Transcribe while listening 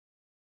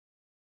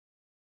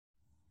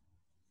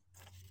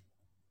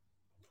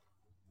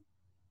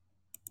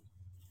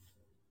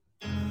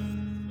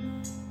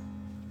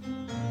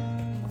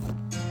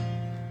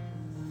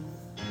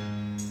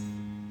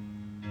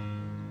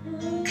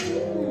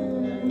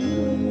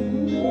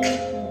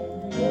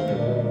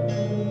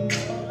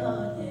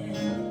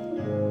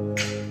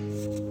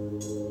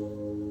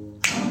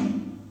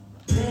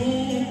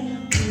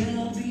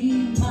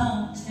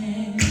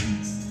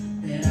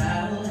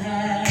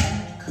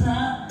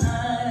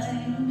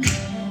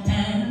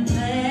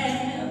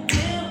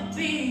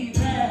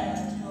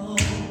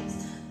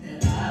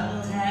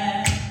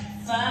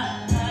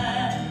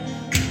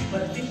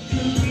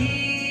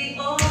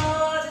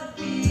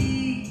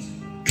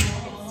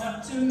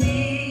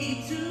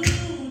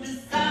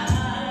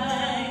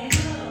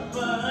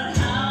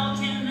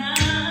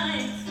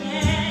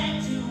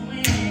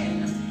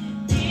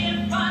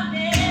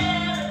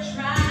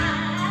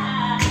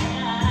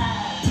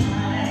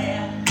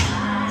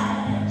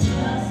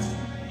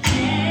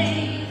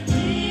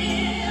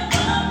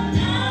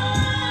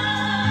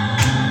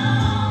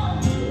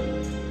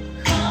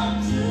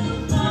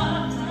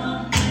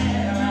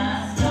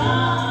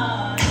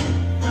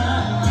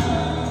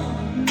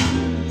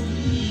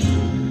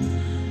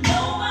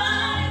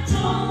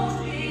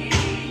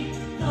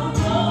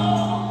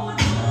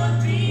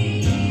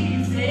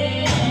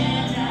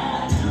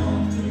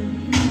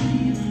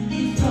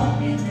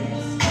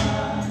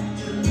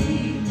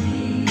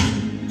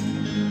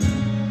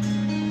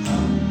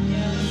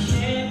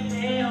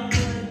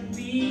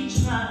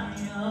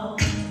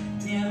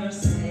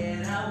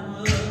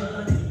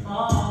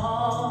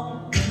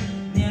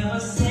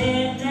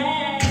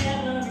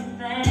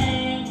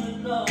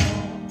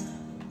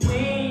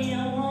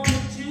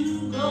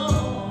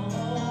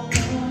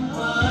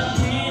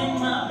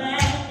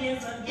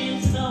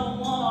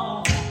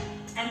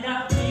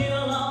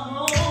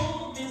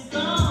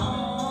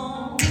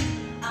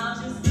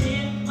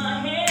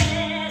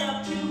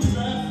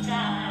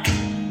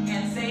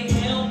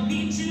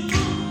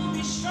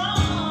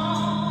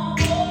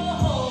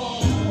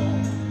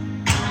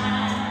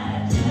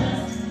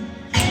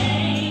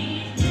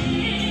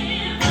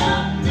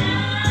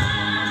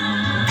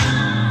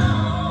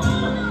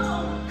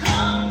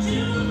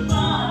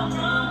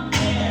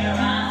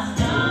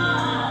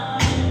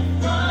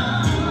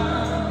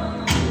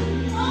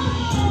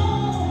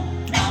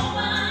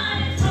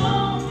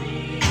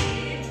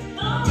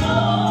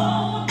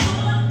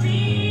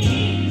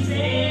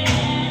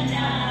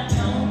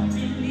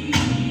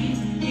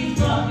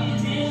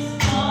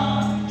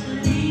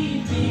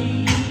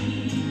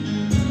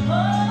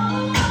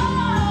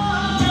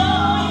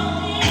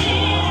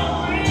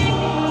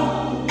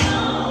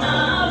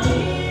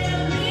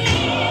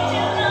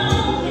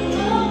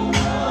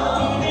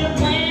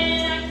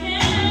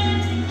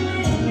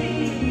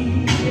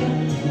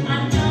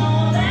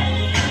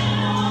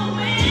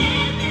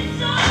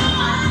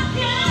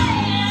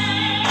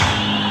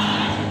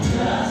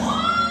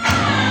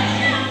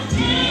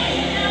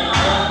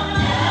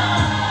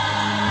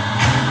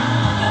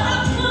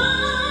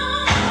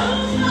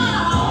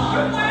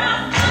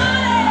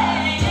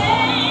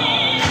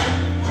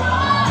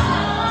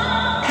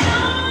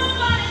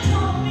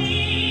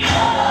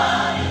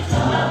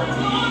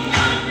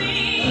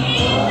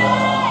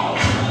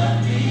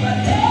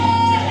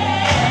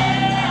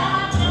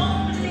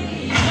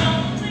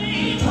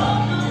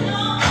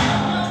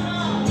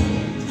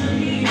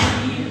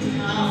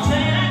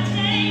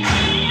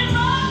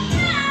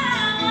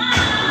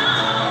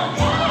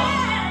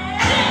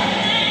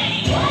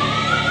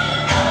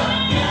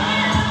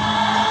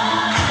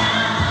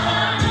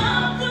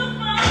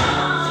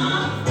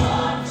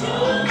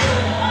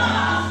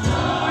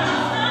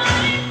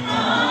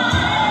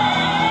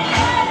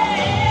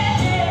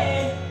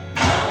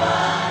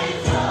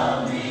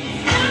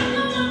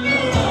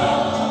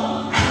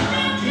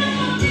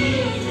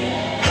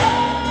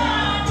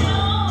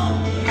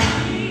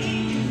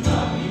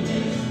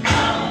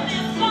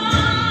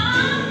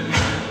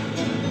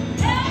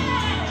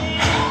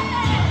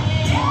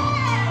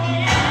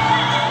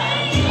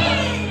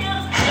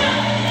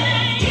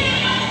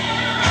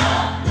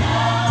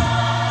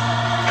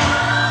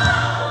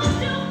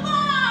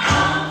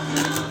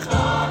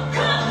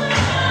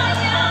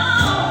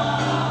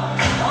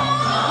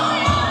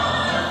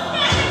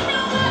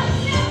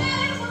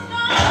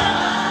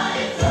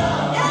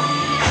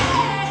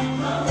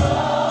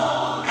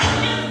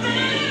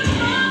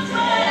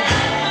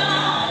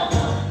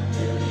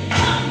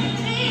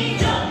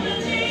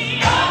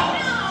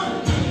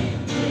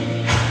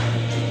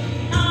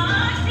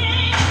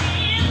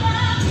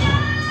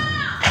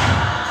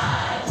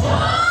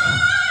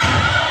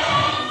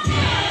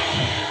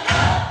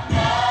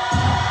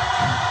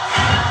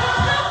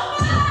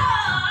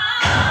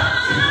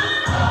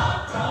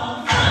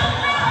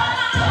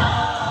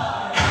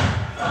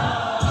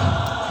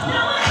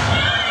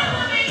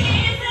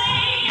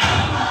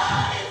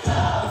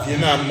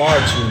I'm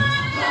marching,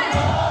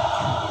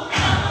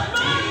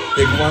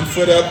 pick one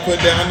foot up, put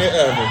down the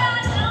other,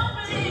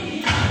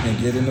 and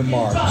get in the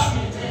march.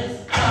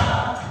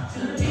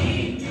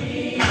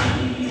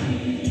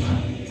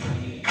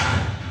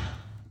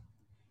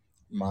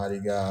 Mighty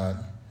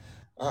God.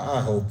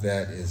 I hope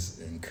that is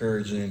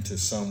encouraging to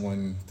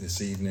someone this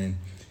evening.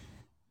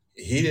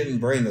 He didn't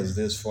bring us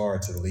this far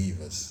to leave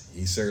us.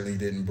 He certainly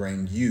didn't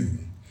bring you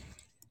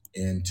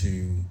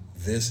into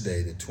this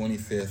day, the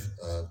 25th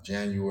of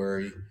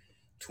January,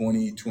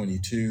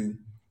 2022,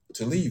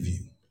 to leave you.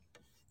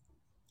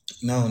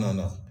 No, no,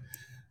 no.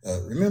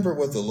 Remember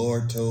what the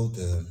Lord told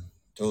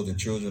the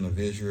children of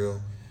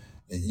Israel,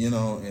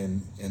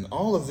 and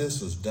all of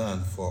this was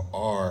done for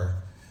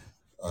our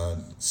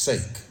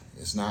sake.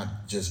 It's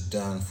not just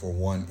done for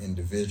one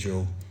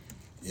individual.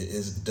 It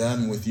is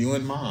done with you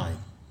in mind.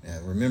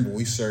 And remember,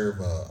 we serve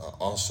a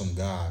awesome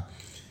God,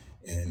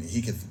 and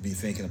He could be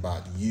thinking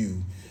about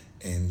you,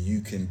 and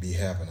you can be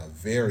having a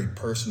very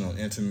personal,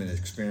 intimate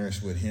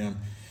experience with Him,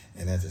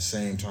 and at the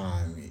same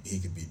time, He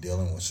could be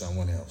dealing with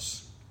someone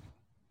else.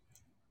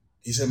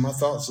 He said, "My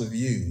thoughts of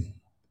you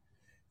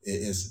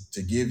is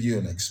to give you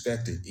an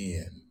expected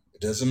end."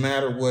 It doesn't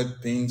matter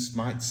what things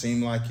might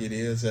seem like it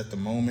is at the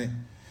moment,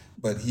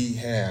 but He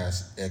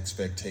has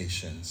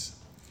expectations.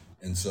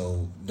 And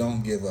so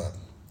don't give up.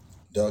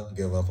 Don't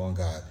give up on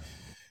God.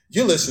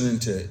 You're listening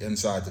to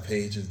Inside the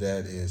Pages.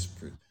 That is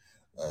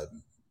uh,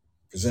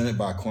 presented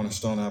by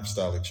Cornerstone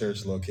Apostolic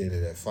Church,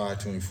 located at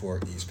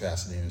 524 East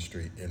Pasadena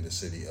Street in the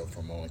city of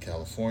Pomona,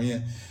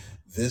 California.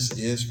 This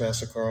is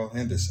Pastor Carl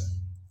Henderson.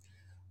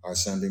 Our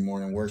Sunday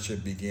morning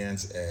worship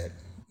begins at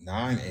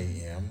 9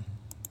 a.m.,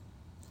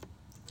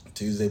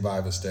 Tuesday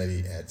Bible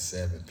study at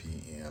 7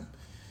 p.m.,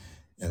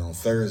 and on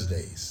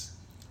Thursdays,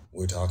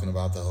 we're talking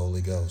about the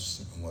Holy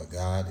Ghost and what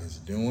God is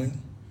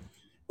doing.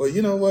 Well,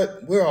 you know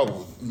what? We're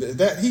all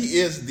that He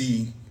is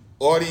the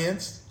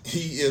audience,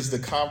 He is the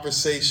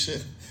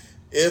conversation.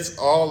 It's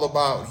all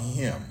about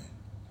Him.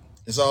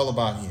 It's all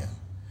about Him.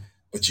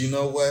 But you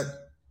know what?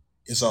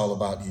 It's all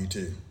about you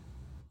too.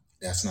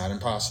 That's not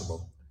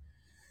impossible.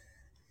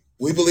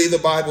 We believe the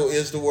Bible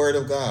is the Word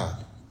of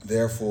God.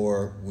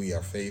 Therefore, we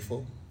are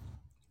faithful,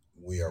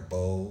 we are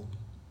bold,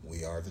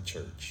 we are the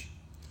church.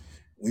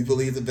 We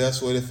believe the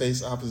best way to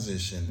face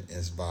opposition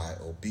is by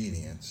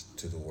obedience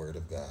to the Word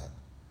of God.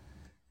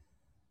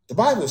 The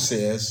Bible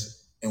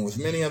says, and with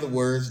many other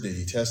words did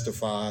He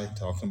testify,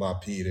 talking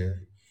about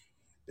Peter,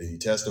 did He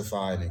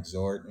testify and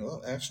exhort?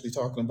 Well, actually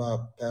talking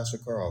about Pastor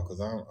Carl, because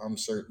I'm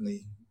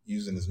certainly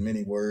using as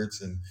many words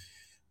and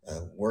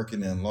working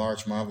to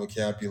enlarge my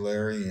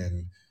vocabulary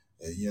and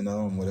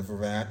and whatever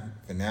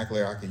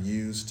vernacular I can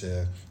use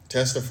to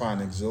testify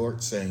and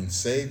exhort, saying,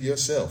 "Save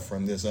yourself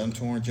from this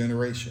untorn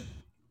generation."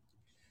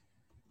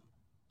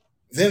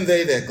 Then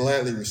they that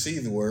gladly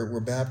received the word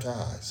were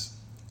baptized,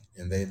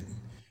 and they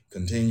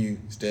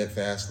continued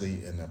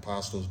steadfastly in the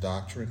apostles'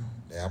 doctrine,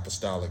 the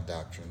apostolic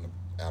doctrine.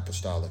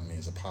 Apostolic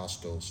means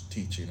apostles'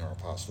 teaching or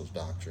apostles'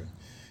 doctrine,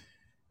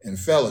 in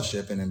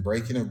fellowship and in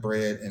breaking of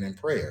bread and in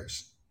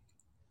prayers.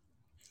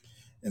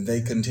 And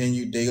they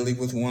continued daily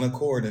with one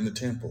accord in the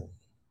temple,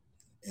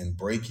 and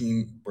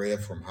breaking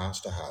bread from house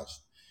to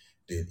house,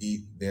 did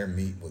eat their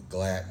meat with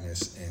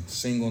gladness and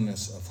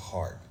singleness of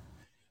heart,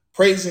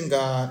 praising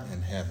God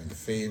and having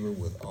favor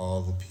with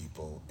all the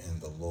people.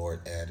 And the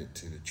Lord added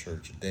to the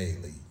church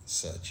daily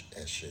such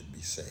as should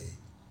be saved.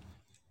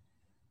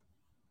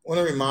 I want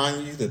to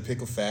remind you to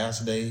pick a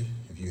fast day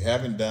if you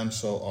haven't done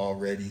so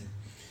already,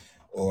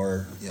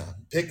 or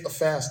pick a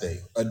fast day,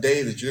 a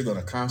day that you're going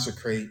to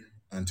consecrate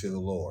unto the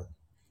Lord,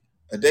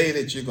 a day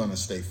that you're going to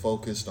stay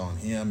focused on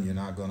Him. You're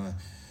not going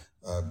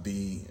to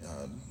be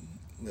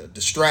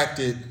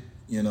distracted,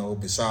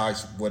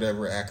 besides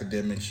whatever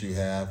academics you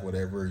have,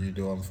 whatever you're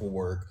doing for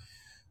work,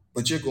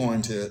 but you're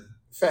going to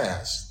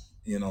fast,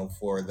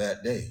 for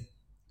that day.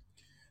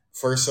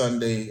 First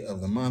Sunday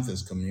of the month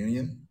is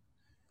communion.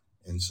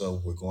 And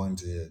so we're going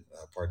to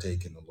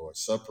partake in the Lord's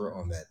Supper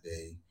on that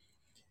day.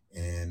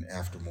 And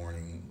after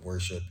morning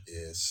worship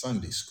is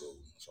Sunday school.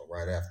 So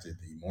right after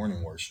the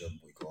morning worship,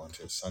 we go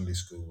into a Sunday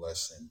school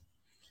lesson.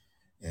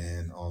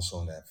 And also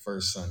on that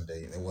first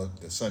Sunday,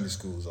 the Sunday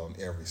school is on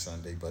every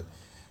Sunday, but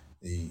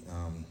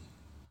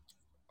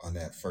on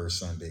that first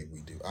Sunday,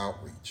 we do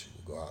outreach.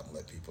 We go out and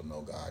let people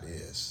know God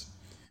is.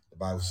 The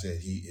Bible said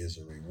He is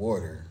a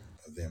rewarder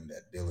of them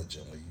that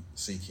diligently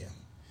seek Him.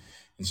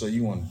 And so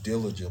you want to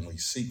diligently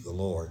seek the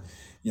Lord.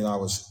 I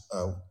was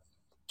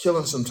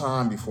killing some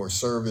time before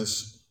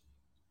service,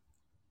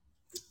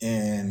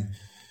 and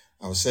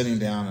I was sitting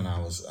down and I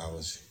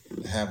was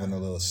having a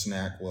little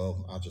snack.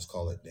 Well, I'll just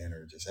call it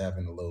dinner, just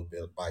having a little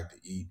bit of bite to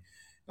eat.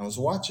 And I was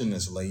watching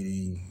this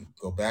lady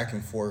go back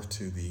and forth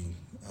to the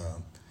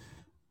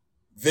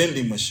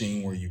vending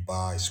machine where you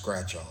buy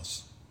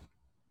scratch-offs.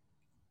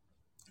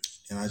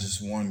 And I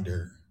just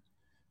wondered,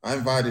 I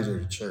invited her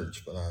to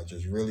church, but I was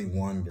just really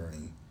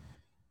wondering,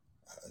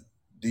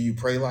 do you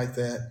pray like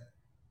that?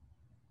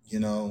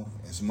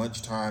 As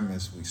much time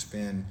as we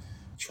spend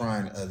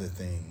trying other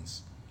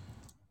things,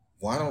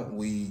 why don't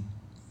we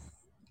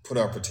put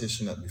our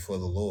petition up before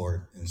the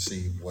Lord and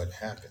see what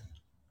happened.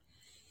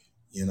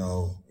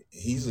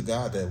 He's a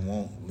God that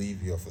won't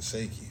leave you or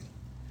forsake you.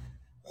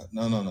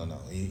 No, no, no, no.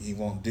 He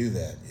won't do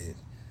that.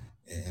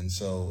 And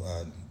so,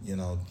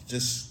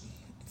 just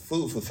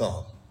food for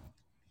thought.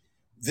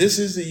 This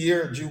is the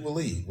year of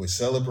Jubilee. We're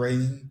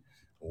celebrating,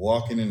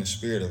 walking in the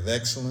spirit of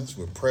excellence.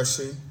 We're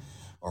pressing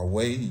our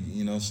way.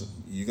 So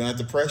you're going to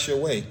have to press your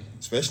way,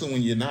 especially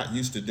when you're not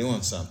used to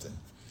doing something.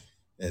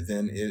 And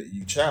then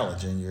you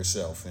challenging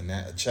yourself, and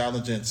that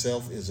challenge in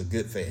itself is a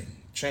good thing.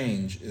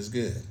 Change is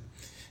good,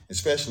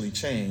 especially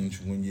change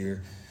when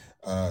you're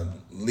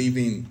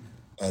leaving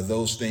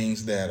those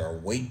things that are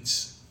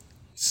weights,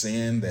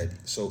 sin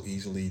that so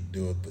easily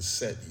do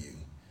beset you.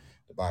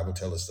 The Bible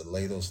tells us to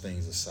lay those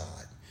things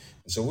aside.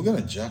 And so we're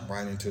going to jump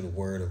right into the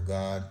Word of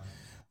God,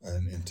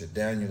 into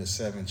Daniel the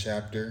 7th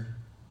chapter.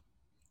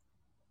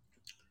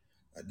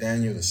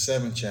 Daniel the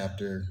 7th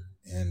chapter,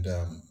 and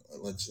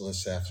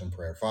let's have some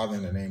prayer. Father,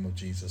 in the name of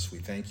Jesus, we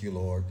thank you,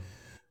 Lord,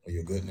 for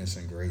your goodness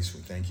and grace.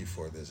 We thank you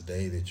for this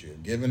day that you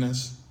have given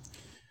us,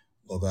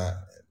 Lord God,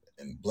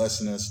 and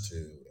blessing us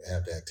to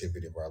have the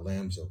activity of our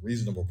limbs, a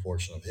reasonable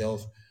portion of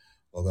health.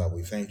 Lord God,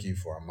 we thank you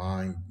for our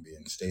mind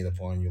being stayed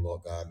upon you,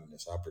 Lord God, and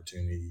this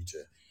opportunity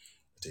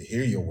to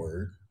hear your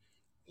word,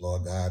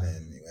 Lord God,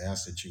 and we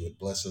ask that you would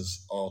bless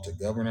us all to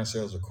govern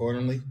ourselves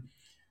accordingly.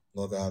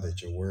 Lord God,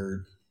 that your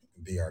word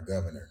be our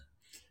governor.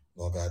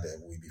 Lord God,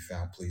 that we be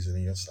found pleasing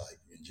in your sight.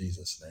 In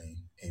Jesus' name,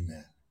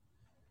 amen.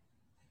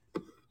 I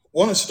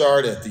want to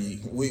start at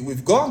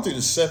we've gone through the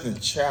 7th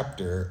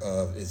chapter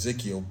of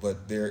Ezekiel,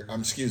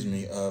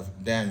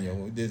 of Daniel.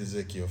 We did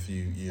Ezekiel a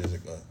few years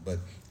ago, but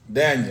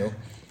Daniel.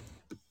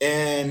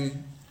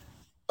 And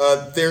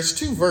there's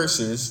 2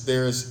 verses.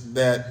 There's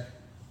that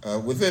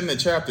within the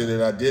chapter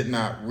that I did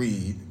not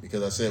read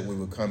because I said we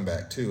would come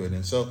back to it.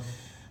 And so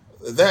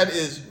that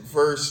is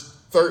verse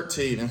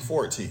 13 and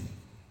 14.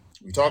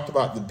 We talked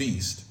about the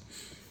beast.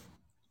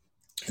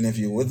 And if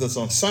you're with us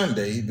on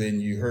Sunday, then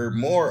you heard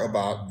more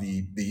about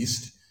the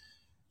beast.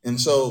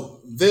 And so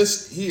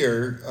this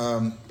here,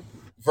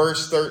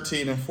 verse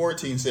 13 and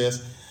 14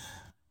 says,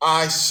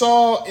 I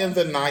saw in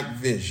the night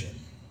vision,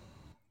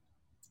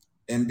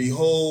 and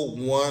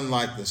behold, one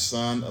like the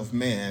Son of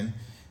Man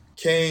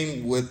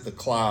came with the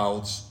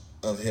clouds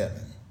of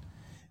heaven,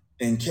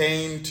 and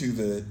came to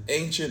the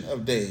Ancient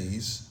of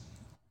Days,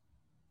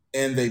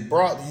 and they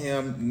brought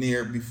him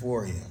near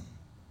before him.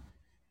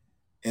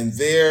 And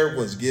there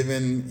was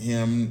given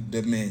him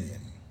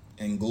dominion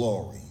and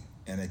glory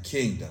and a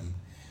kingdom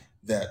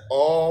that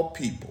all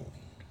people,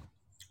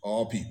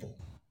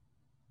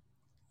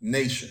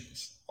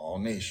 nations, all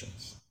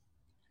nations,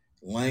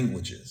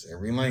 languages,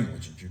 every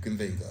language that you can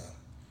think of,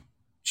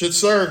 should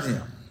serve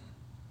him.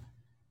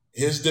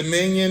 His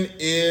dominion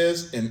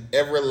is an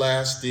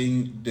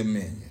everlasting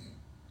dominion,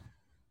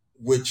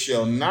 which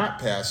shall not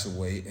pass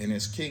away, and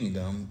his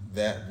kingdom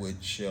that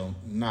which shall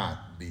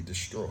not be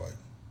destroyed.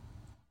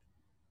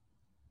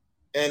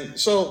 And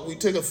so we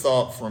took a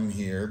thought from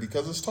here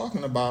because it's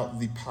talking about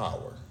the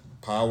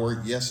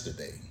power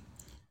yesterday,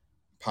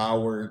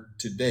 power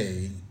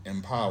today,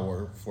 and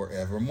power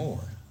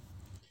forevermore.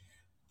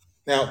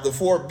 Now, the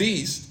 4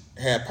 beasts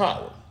had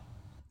power.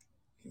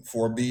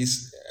 4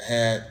 beasts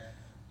had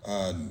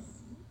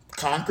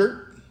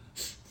conquered,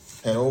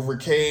 had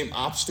overcame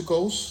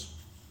obstacles.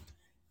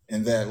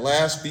 And that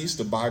last beast,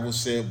 the Bible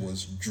said,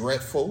 was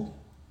dreadful.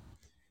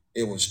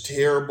 It was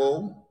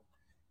terrible.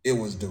 It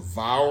was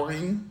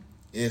devouring.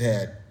 It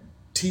had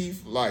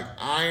teeth like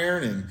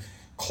iron and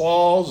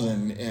claws,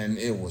 and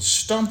it was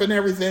stumping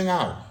everything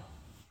out.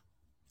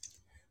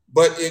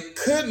 But it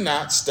could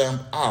not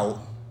stump out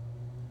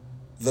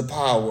the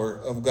power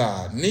of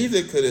God.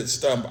 Neither could it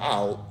stump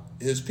out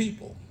his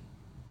people.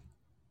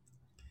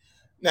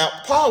 Now,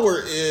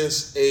 power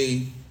is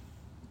a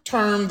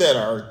term that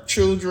our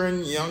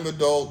children, young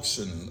adults,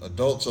 and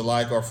adults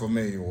alike are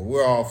familiar with.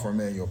 We're all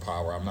familiar with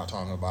power. I'm not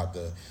talking about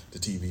the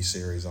TV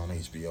series on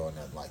HBO and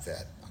nothing like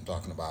that. I'm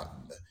talking about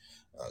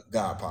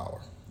God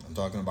power. I'm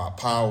talking about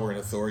power and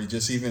authority,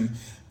 just even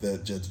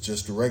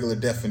just the regular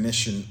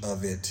definition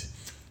of it,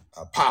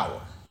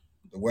 power.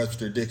 The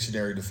Webster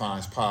Dictionary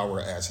defines power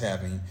as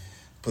having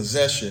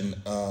possession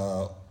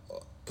or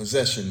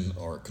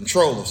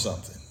control of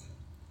something.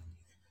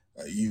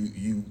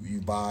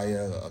 You buy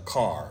a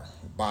car,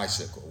 a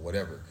bicycle,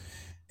 whatever,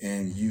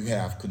 and you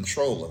have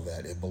control of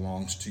that. It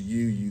belongs to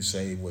you. You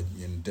say what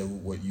you do,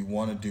 what you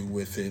want to do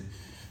with it,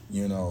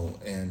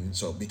 and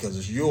so because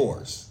it's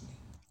yours,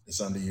 it's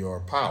under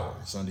your power,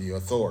 it's under your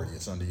authority,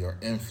 it's under your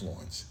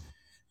influence.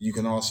 You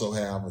can also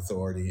have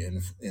authority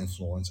and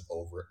influence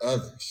over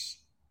others.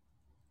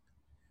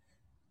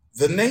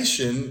 The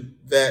nation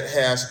that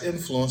has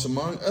influence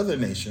among other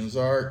nations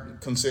are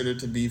considered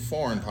to be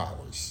foreign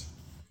powers,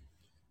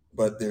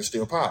 but they're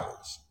still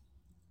powers.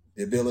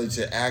 The ability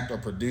to act or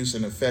produce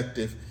an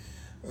effective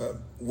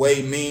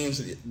way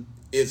means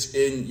it's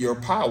in your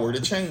power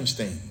to change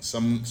things.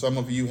 Some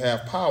of you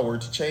have power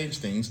to change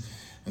things,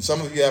 and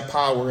some of you have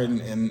power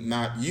in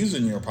not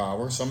using your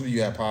power. Some of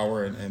you have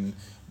power in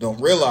don't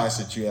realize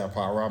that you have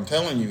power, I'm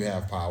telling you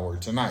have power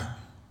tonight.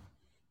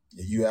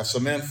 You have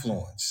some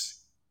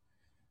influence.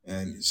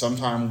 And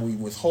sometimes we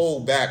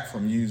withhold back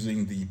from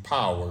using the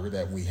power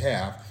that we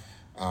have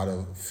out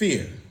of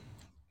fear.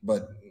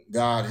 But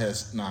God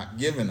has not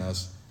given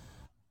us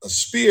a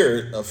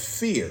spirit of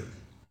fear.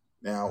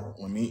 Now,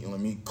 let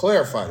me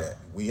clarify that.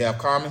 We have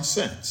common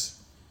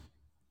sense.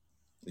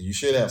 You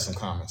should have some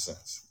common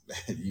sense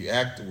that you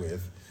act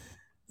with.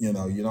 You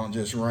don't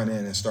just run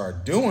in and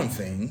start doing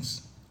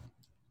things,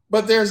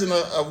 but there's an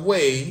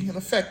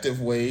effective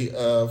way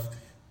of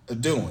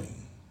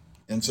doing.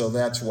 And so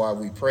that's why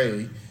we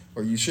pray,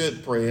 or you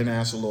should pray and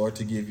ask the Lord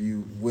to give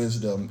you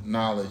wisdom,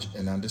 knowledge,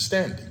 and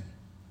understanding.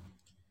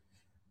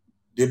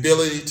 The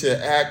ability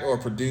to act or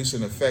produce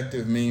an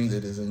effective means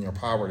it is in your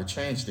power to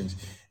change things.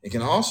 It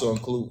can also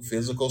include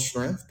physical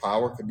strength.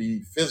 Power could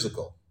be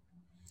physical.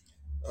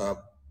 Uh,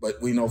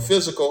 but we know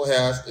physical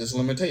has its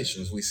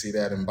limitations. We see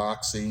that in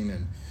boxing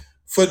and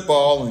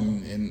football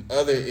and in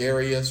other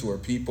areas where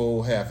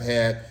people have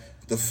had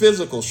the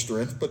physical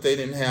strength, but they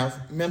didn't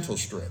have mental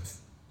strength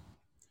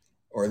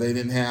or they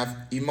didn't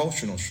have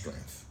emotional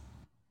strength.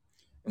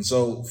 And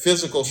so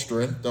physical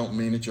strength don't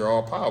mean that you're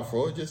all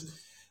powerful. It just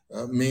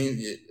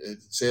it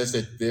says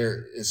that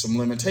there is some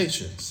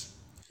limitations.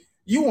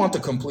 You want the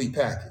complete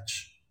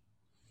package.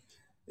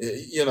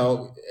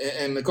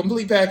 And the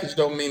complete package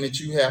don't mean that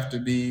you have to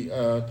be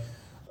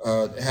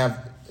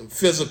have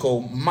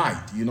physical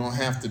might. You don't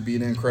have to be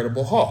an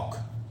Incredible Hulk,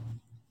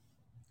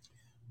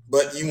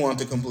 but you want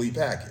the complete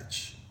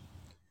package.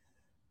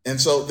 And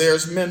so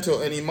there's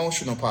mental and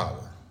emotional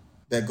power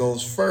that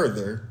goes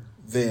further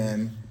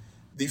than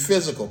the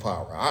physical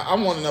power. I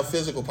want enough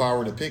physical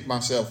power to pick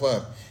myself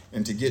up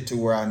and to get to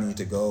where I need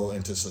to go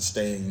and to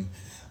sustain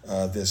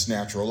this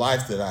natural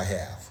life that I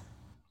have.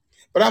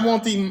 But I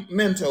want the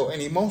mental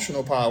and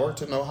emotional power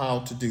to know how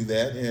to do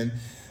that and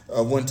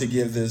when to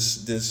give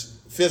this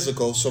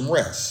physical some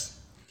rest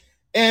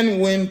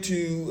and when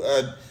to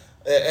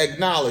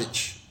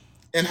acknowledge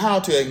and how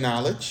to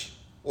acknowledge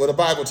what the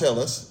Bible tells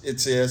us. It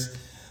says,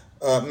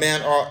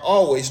 "Man are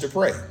always to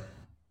pray,"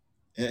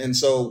 and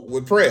so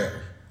with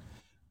prayer,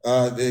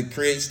 it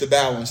creates the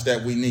balance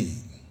that we need.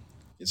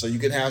 And so you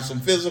can have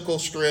some physical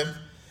strength,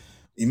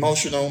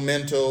 emotional,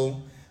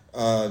 mental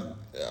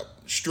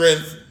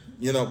strength,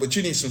 but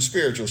you need some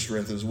spiritual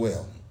strength as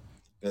well.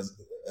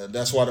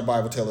 That's why the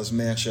Bible tells us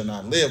man shall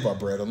not live by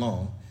bread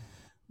alone,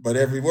 but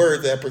every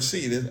word that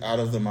proceeded out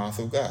of the mouth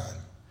of God.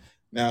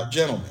 Now,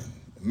 gentlemen,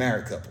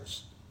 married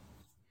couples,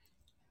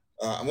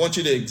 I want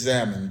you to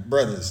examine,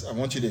 brothers, I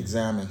want you to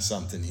examine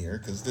something here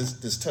because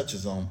this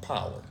touches on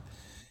power.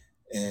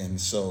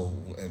 And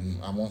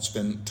I won't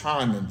spend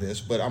time in this,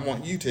 but I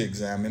want you to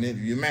examine it if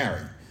you're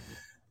married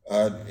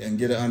and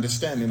get an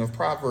understanding of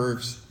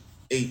Proverbs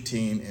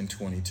 18 and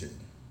 22.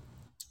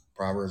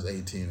 Proverbs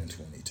 18 and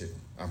 22.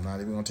 I'm not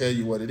even going to tell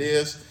you what it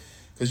is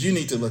because you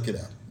need to look it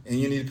up and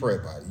you need to pray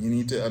about it. You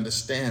need to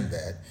understand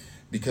that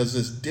because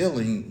it's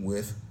dealing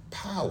with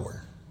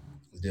power.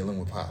 It's dealing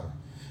with power.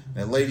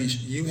 Now,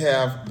 ladies, you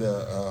have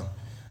the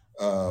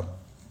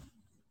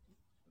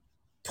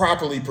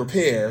properly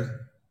prepared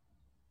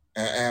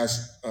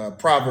as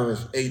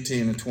Proverbs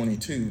 18 and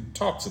 22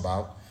 talks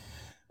about.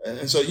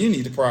 And so you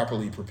need to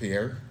properly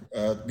prepare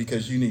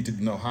because you need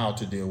to know how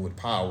to deal with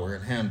power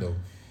and handle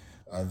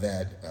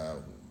that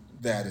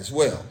as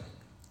well.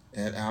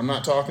 And I'm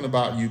not talking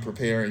about you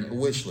preparing a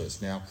wish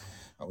list. Now,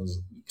 I was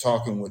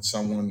talking with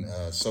someone,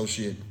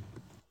 associate,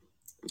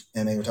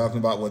 and they were talking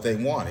about what they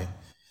wanted.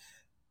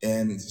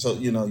 And so,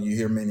 you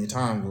hear many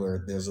times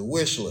where there's a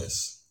wish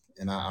list.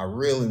 And I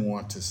really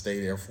want to stay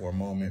there for a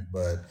moment,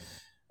 but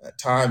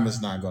time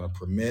is not going to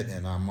permit.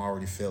 And I'm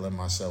already feeling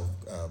myself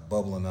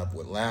bubbling up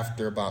with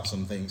laughter about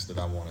some things that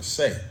I want to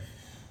say.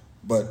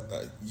 But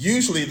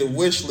usually the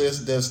wish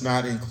list does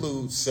not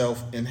include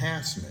self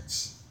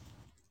enhancements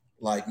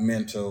like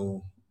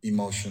mental,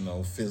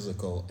 emotional,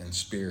 physical, and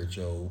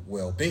spiritual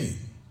well being.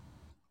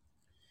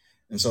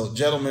 And so,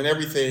 gentlemen,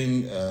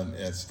 everything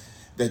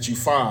that you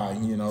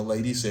find,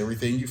 ladies,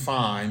 everything you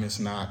find is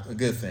not a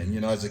good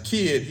thing. As a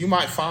kid, you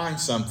might find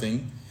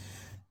something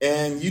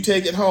and you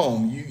take it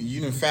home. You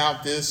done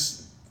found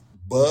this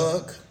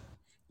bug,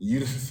 you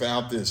done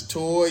found this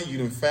toy, you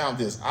done found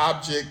this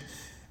object,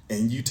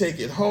 and you take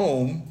it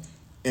home,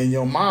 and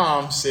your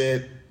mom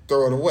said,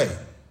 throw it away.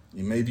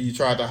 Maybe you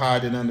tried to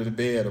hide it under the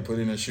bed or put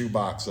it in a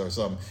shoebox or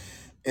something,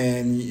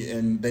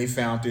 and they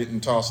found it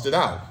and tossed it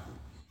out.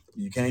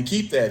 You can't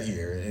keep that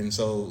here. And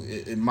so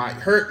it might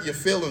hurt your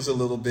feelings a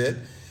little bit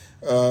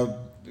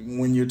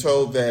when you're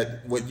told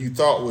that what you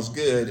thought was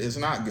good is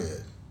not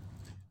good.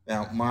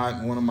 Now,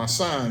 one of my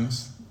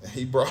sons,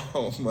 he brought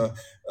home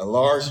a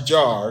large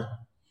jar,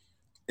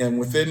 and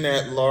within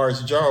that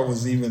large jar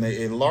was even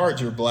a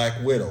larger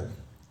black widow.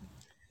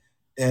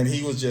 And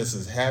he was just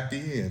as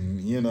happy, and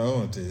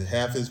to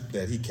have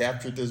that he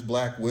captured this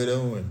black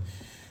widow,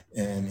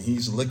 and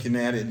he's looking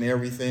at it and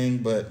everything.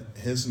 But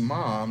his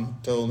mom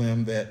told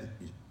him that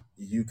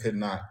you could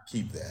not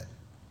keep that.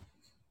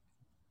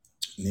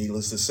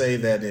 Needless to say,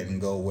 that didn't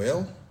go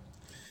well.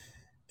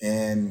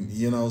 And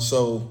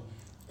so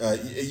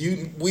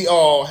we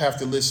all have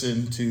to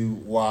listen to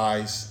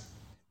wise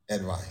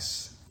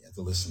advice. You have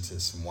to listen to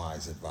some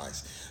wise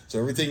advice. So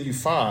everything you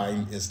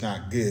find is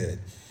not good.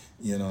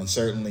 And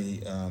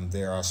certainly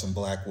there are some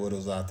black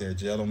widows out there,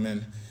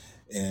 gentlemen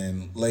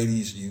and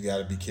ladies. You got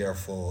to be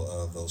careful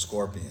of those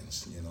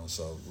scorpions.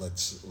 So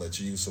let's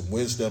use some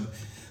wisdom.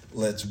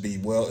 Let's be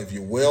well. If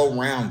you're well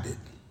rounded,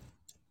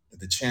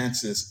 the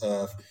chances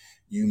of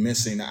you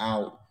missing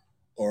out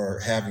or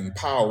having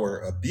power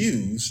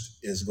abused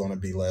is going to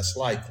be less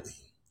likely.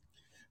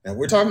 Now,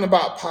 we're talking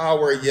about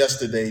power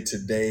yesterday,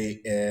 today,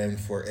 and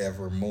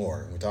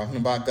forevermore. We're talking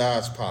about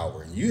God's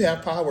power, and you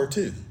have power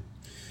too.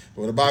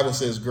 Well, the Bible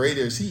says,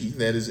 greater is he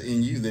that is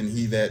in you than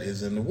he that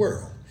is in the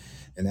world.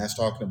 And that's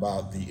talking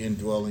about the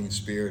indwelling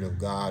spirit of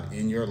God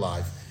in your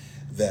life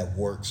that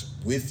works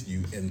with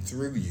you and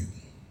through you.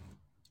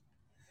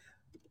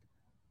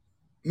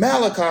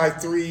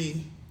 Malachi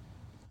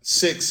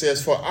 3:6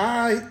 says, for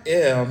I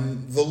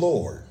am the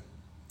Lord.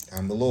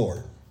 I'm the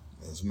Lord.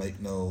 Let's make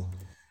no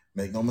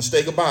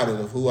mistake about it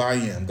of who I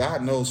am.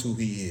 God knows who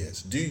he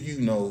is. Do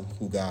you know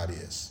who God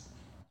is?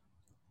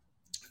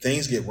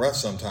 Things get rough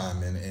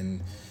sometime,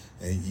 and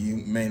you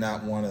may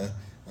not want to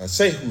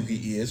say who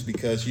he is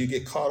because you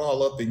get caught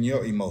all up in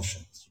your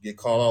emotions. You get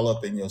caught all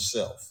up in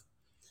yourself.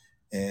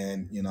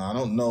 And, I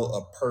don't know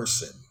a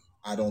person.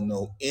 I don't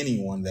know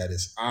anyone that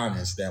is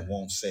honest that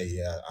won't say,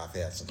 yeah, I've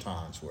had some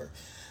times where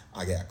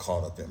I got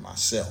caught up in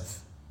myself.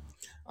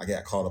 I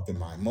got caught up in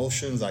my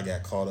emotions. I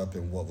got caught up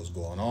in what was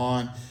going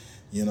on,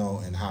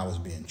 and how I was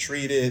being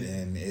treated.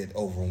 And it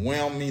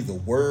overwhelmed me. The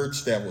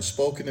words that were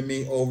spoken to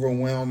me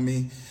overwhelmed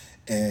me.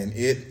 And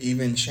it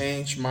even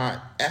changed my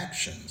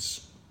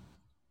actions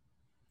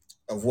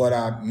of what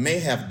I may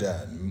have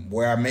done,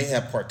 where I may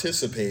have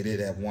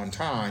participated at one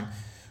time.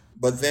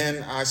 But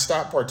then I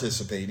stopped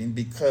participating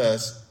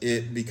because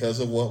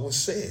of what was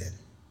said.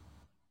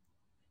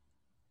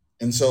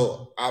 And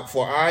so,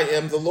 for I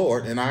am the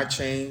Lord, and I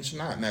change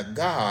not. Now,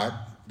 God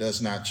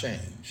does not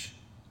change.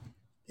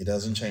 He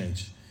doesn't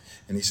change.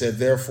 And he said,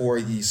 therefore,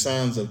 ye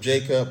sons of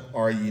Jacob,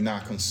 are ye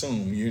not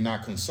consumed? You're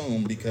not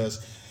consumed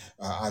because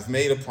I've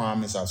made a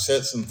promise. I've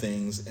said some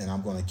things, and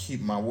I'm going to keep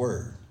my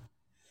word.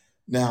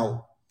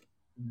 Now,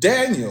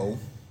 Daniel,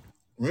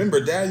 remember,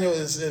 Daniel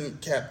is in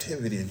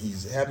captivity, and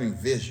he's having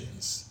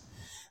visions.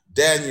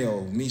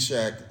 Daniel,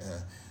 Mishael,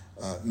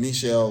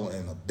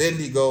 and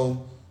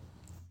Abednego,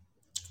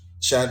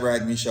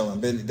 Shadrach, Meshach, and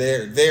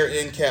Abednego, they're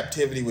in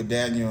captivity with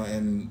Daniel,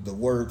 and the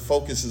word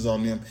focuses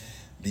on them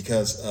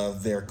because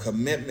of their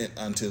commitment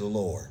unto the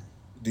Lord.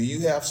 Do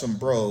you have some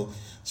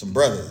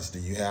brothers? Do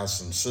you have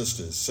some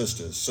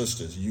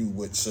sisters, you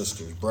with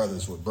sisters,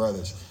 brothers with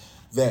brothers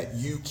that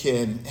you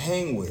can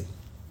hang with?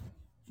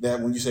 That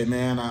when you say,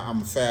 man,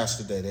 I'm a fast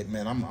today, that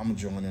man, I'm going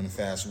to join in a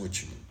fast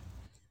with you.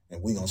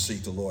 And we're going to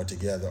seek the Lord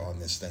together on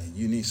this thing.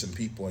 You need some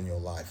people in your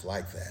life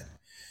like that.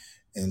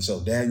 And so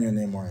Daniel and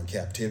them are in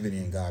captivity,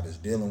 and God is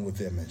dealing with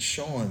them and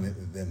showing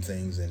them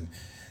things.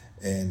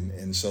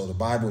 And so the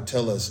Bible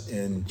tells us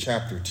in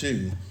chapter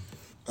 2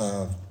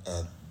 of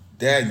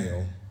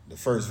Daniel, the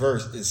first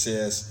verse, it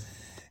says,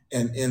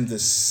 and in the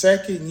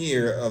second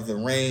year of the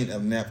reign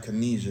of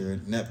Nebuchadnezzar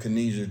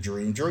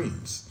dreamed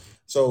dreams.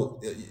 So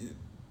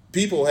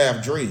people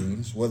have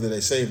dreams, whether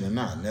they say it or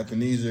not.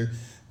 Nebuchadnezzar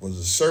was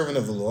a servant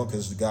of the Lord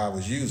because God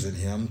was using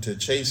him to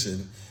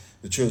chasten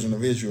the children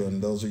of Israel.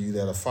 And those of you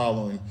that are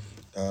following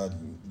the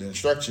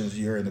instructions,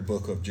 you're in the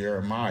book of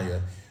Jeremiah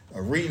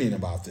reading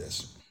about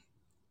this,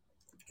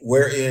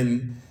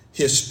 wherein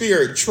his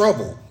spirit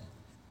troubled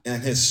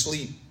and his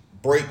sleep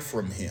break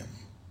from him.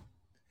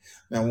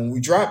 Now, when we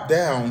drop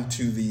down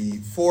to the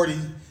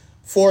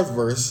 44th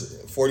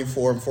verse,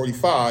 44 and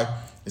 45,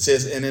 it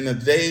says, and in the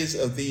days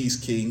of these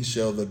kings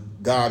shall the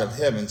God of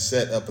heaven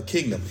set up a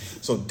kingdom.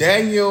 So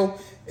Daniel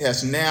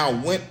has now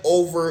went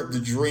over the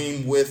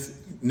dream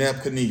with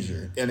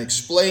Nebuchadnezzar and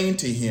explained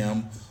to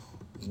him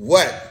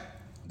what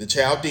the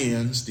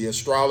Chaldeans, the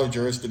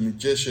astrologers, the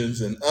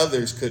magicians, and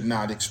others could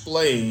not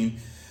explain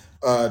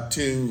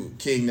to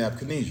King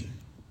Nebuchadnezzar.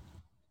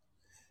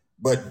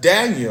 But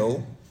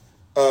Daniel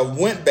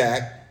went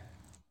back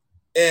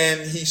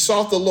and he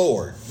sought the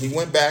Lord. He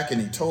went back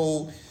and he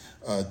told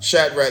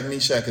Shadrach,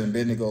 Meshach, and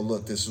Abednego,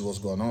 look, this is what's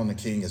going on. The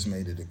king has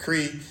made a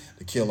decree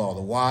to kill all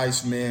the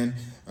wise men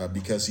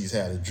because he's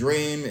had a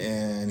dream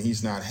and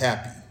he's not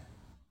happy.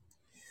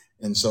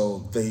 And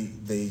so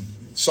they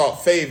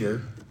sought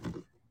favor,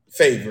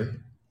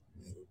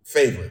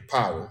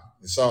 power.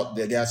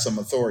 They got some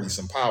authority,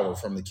 some power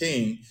from the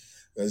king,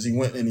 as he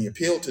went and he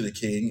appealed to the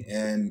king.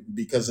 And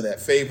because of that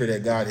favor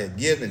that God had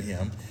given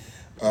him,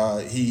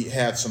 he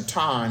had some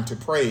time to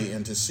pray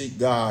and to seek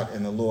God,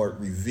 and the Lord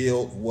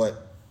revealed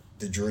what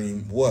the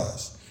dream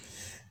was.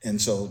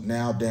 And so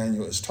now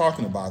Daniel is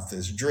talking about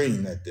this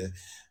dream that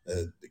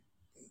the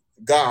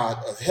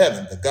God of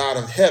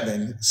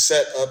heaven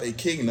set up a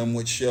kingdom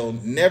which shall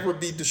never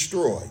be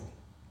destroyed.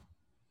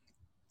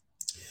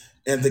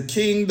 And the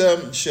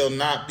kingdom shall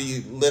not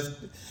be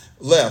lifted,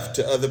 left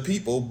to other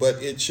people, but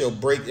it shall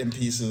break in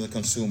pieces and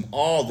consume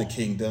all the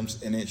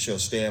kingdoms, and it shall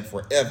stand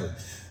forever.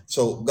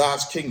 So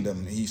God's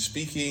kingdom, he's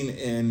speaking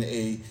in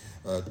a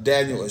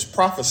Daniel is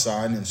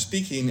prophesying and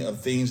speaking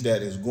of things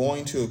that is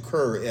going to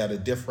occur at a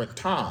different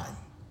time.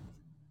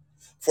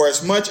 For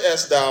as much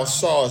as thou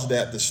sawest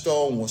that the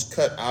stone was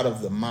cut out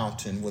of the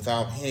mountain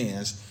without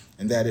hands,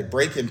 and that it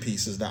brake in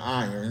pieces the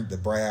iron, the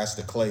brass,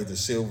 the clay, the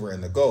silver,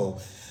 and the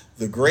gold,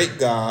 the great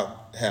God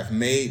hath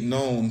made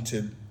known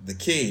to the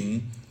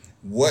king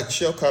what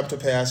shall come to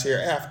pass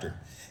hereafter.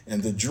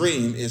 And the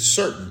dream is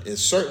certain.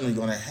 It's certainly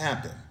going to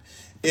happen.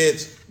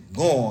 It's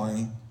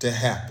going to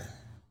happen.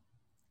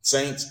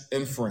 Saints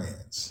and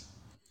friends,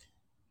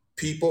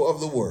 people of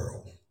the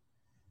world,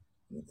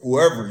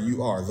 whoever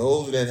you are,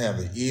 those that have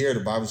an ear, the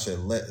Bible said,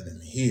 let them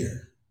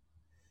hear.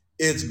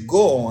 It's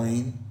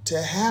going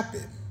to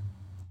happen.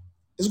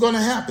 It's going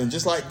to happen,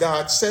 just like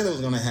God said it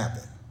was going to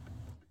happen.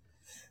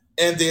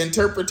 And the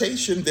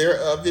interpretation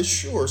thereof is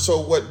sure.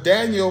 So what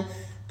Daniel,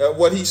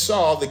 what he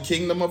saw, the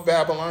kingdom of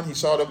Babylon, he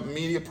saw the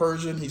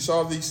Medo-Persian, he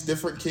saw these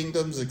different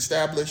kingdoms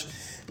established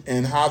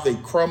and how they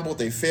crumbled,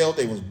 they failed,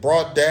 they was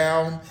brought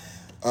down,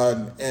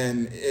 and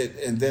then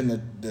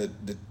the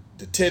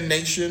 10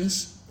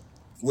 nations,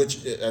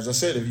 which, as I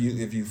said,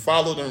 if you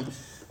follow them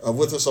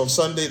with us on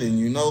Sunday, then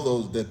you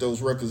know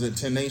those represent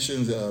 10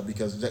 nations,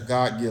 because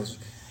God gives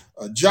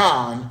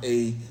John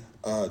a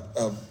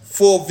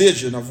full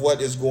vision of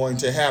what is going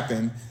to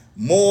happen,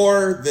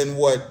 more than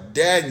what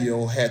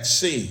Daniel had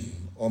seen,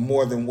 or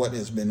more than what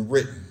has been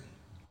written.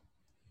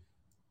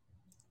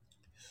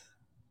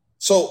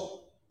 So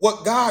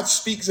what God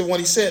speaks and what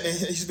he said, and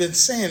he's been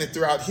saying it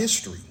throughout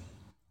history.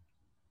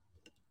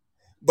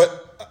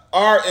 But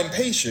our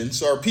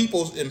impatience, our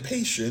people's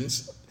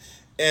impatience,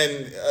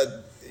 and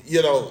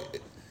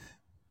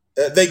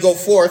they go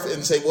forth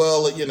and say,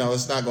 well,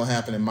 it's not going to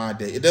happen in my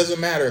day. It doesn't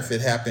matter if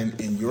it happened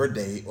in your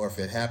day or if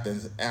it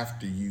happens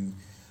after your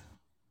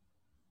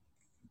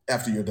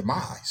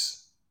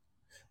demise,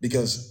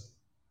 because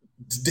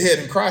the dead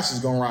in Christ is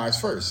going to rise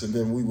first, and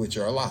then we which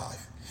are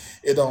alive.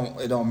 It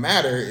don't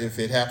matter if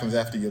it happens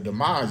after your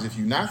demise if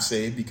you're not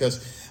saved,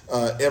 because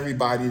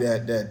everybody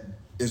that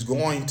is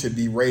going to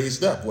be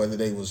raised up, whether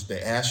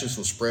the ashes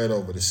were spread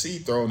over the sea,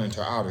 thrown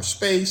into outer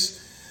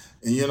space,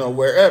 and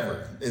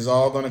wherever, is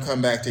all going to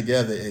come back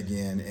together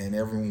again, and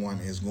everyone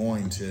is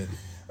going to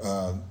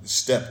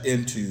step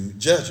into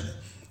judgment.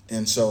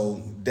 And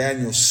so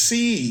Daniel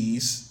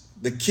sees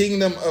the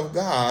kingdom of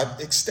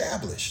God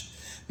established.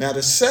 Now,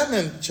 the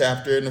 7th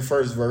chapter, in the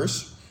first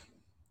verse,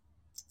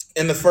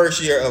 in the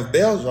first year of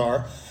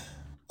Belshazzar,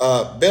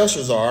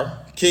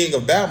 king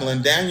of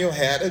Babylon, Daniel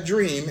had a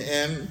dream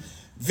and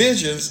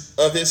visions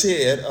of his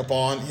head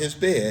upon his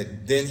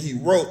bed. Then he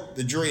wrote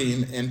the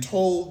dream and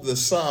told the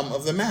sum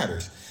of the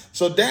matters.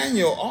 So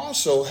Daniel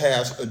also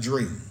has a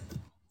dream.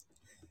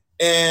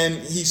 And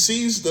he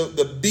sees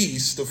the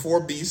beast, the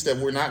 4 beasts that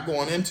we're not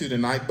going into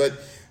tonight, but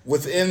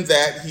within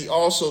that, he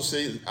also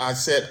said, I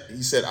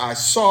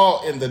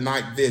saw in the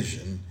night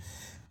vision,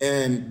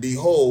 and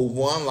behold,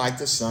 one like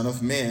the Son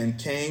of Man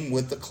came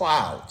with the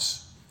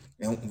clouds.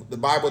 And the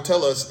Bible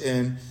tells us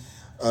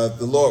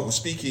the Lord was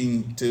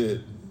speaking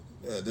to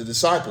the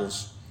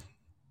disciples,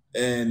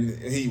 and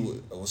he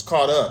was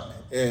caught up.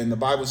 And the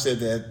Bible said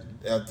that,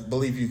 I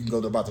believe you can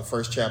go to about the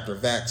first chapter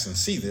of Acts and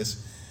see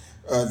this,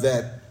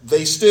 that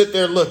they stood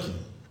there looking.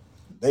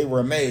 They were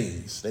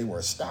amazed. They were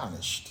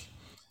astonished.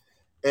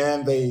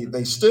 And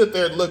they stood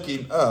there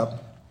looking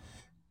up.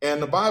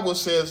 And the Bible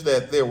says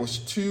that there was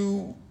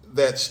 2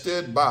 that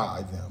stood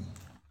by them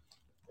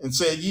and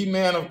said, ye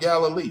men of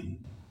Galilee.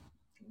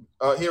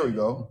 Here we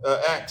go.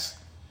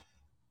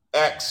 Acts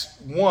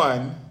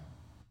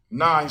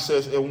 1:9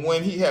 says, and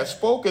when he had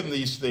spoken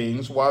these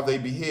things, while they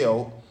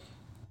beheld,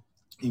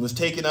 he was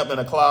taken up,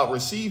 and a cloud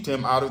received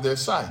him out of their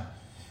sight.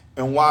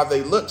 And while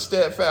they looked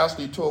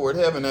steadfastly toward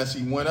heaven as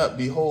he went up,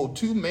 behold,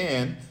 2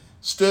 men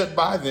stood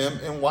by them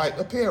in white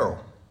apparel,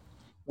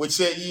 which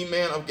said, ye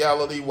men of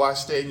Galilee, why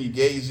stand ye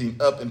gazing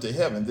up into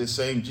heaven? This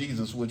same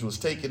Jesus, which was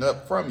taken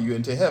up from you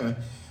into heaven,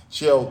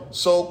 shall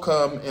so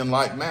come in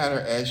like manner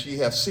as ye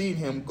have seen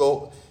him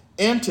go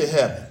into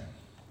heaven.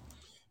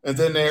 And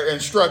then they're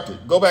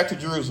instructed, go back to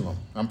Jerusalem.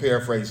 I'm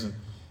paraphrasing.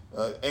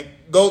 And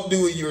go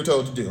do what you were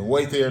told to do.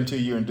 Wait there until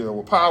you're endured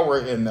with power.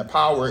 And the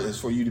power is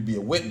for you to be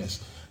a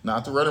witness,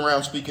 not to run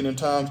around speaking in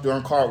tongues,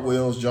 doing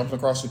cartwheels, jumping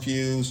across the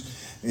pews,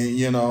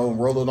 and,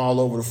 rolling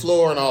all over the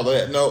floor and all of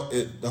that. No,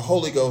 the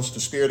Holy Ghost, the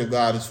Spirit of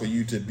God, is for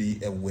you to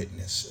be a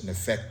witness, an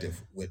effective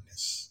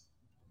witness.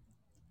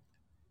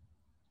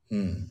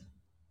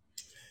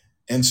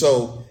 And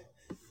so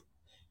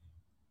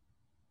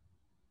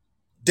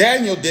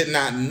Daniel did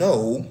not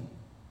know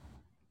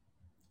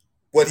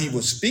what he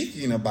was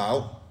speaking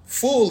about,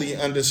 fully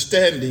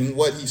understanding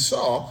what he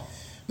saw.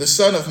 The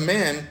Son of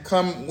Man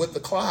come with the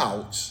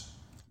clouds.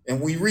 And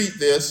we read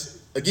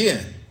this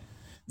again.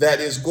 That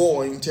is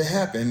going to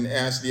happen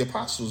as the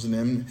apostles and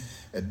them.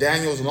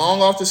 Daniel's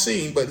long off the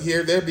scene, but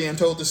here they're being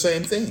told the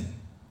same thing.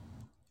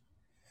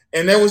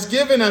 And there was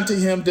given unto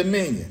him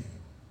dominion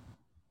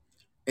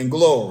and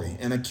glory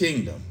and a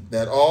kingdom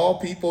that all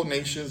people,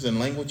 nations, and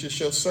languages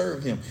shall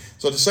serve him.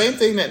 So the same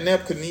thing that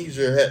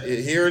Nebuchadnezzar had,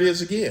 here it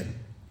is again.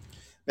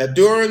 Now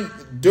during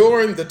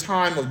the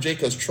time of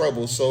Jacob's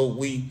trouble,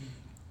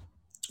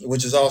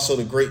 which is also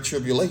the great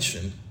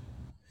tribulation,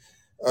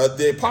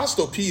 the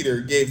apostle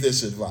Peter gave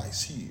this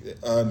advice.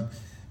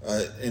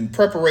 In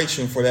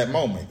preparation for that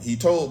moment, he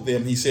told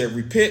them, he said,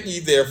 "Repent ye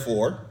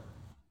therefore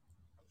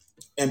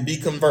and be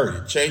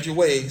converted. Change your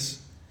ways,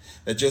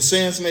 that your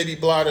sins may be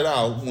blotted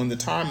out when the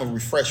time of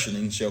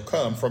refreshing shall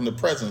come from the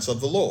presence of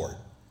the Lord.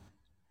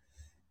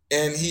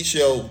 And he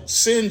shall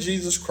send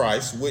Jesus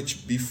Christ,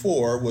 which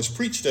before was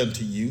preached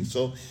unto you."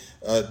 So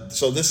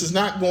this is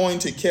not going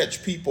to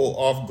catch people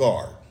off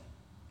guard,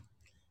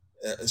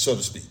 so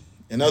to speak.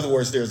 In other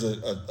words, there's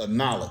a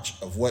knowledge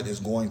of what is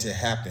going to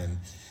happen.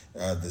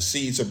 The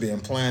seeds are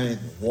being planted,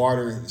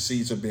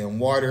 seeds are being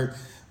watered.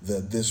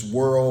 This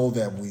world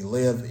that we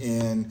live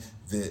in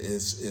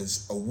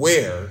is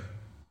aware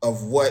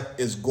of what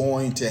is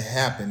going to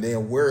happen. They're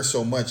aware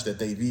so much that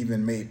they've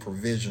even made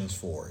provisions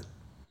for it.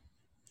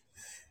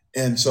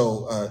 And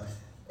so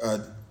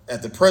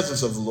at the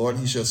presence of the Lord,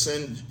 he shall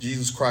send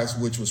Jesus Christ,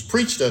 which was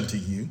preached unto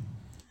you,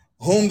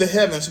 whom the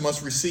heavens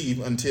must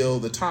receive until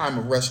the time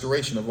of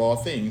restoration of all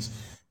things,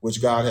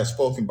 which God has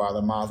spoken by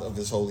the mouth of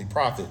his holy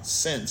prophet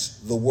since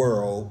the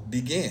world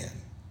began.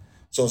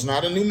 So it's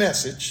not a new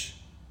message.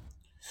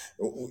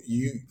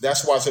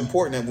 That's why it's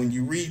important that when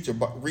you read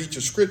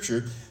your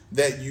scripture,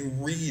 that you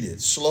read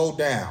it, slow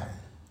down.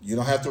 You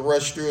don't have to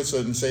rush through it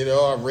and say,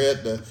 "Oh, I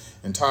read the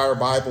entire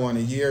Bible in a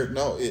year."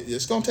 No,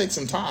 it's going to take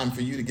some time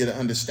for you to get an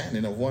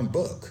understanding of one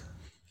book.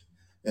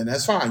 And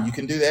that's fine. You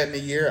can do that in a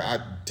year. I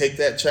take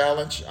that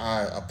challenge.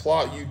 I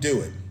applaud you,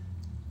 do it.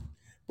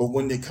 But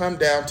when they come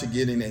down to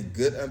getting a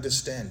good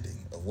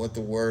understanding of what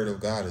the Word of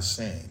God is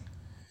saying,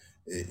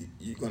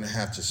 you're going to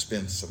have to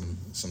spend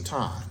some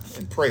time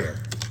in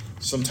prayer,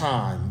 some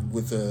time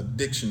with a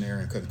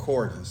dictionary and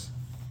concordance,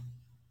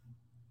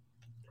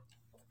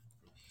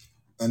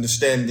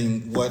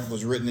 understanding what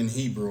was written in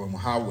Hebrew and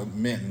how it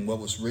meant, and what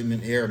was written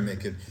in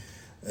Aramaic, and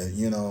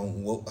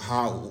what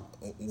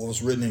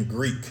was written in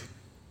Greek,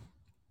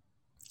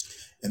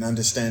 and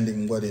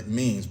understanding what it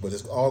means. But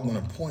it's all going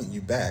to point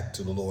you back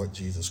to the Lord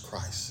Jesus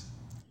Christ.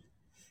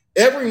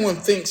 Everyone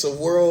thinks of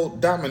world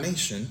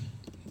domination,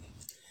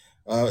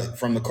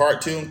 from the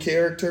cartoon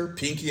character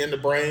Pinky and the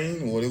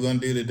Brain. What are we going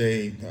to do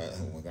today?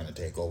 We're going to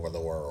take over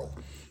the world.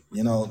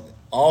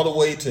 All the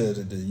way to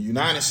the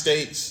United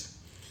States,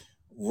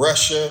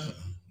 Russia,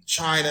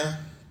 China,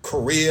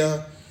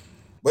 Korea,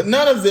 but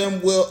none of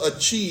them will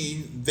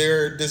achieve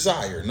their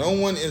desire. No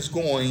one is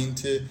going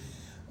to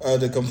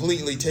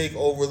completely take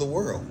over the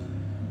world.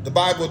 The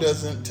Bible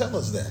doesn't tell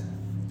us that.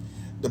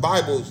 The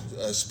Bible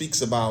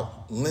speaks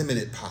about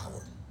limited power.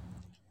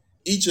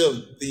 Each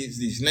of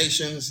these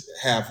nations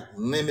have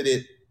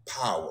limited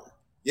power.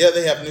 Yeah,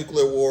 they have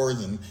nuclear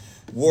wars and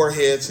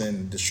warheads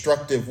and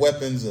destructive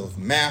weapons of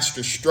mass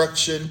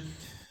destruction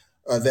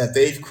that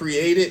they've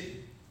created.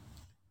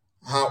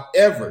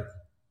 However,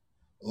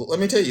 let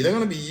me tell you, they're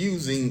going to be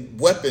using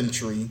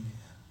weaponry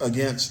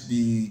against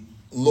the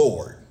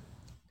Lord.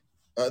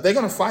 They're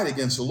going to fight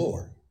against the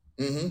Lord.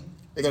 They're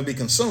going to be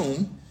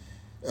consumed.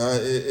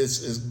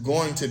 It's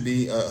going to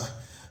be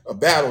a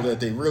battle that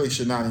they really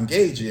should not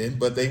engage in,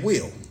 but they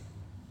will.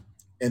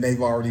 And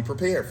they've already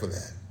prepared for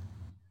that.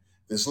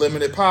 This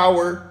limited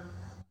power,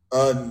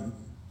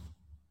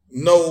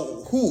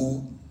 know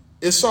who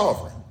is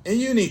sovereign. And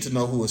you need to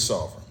know who is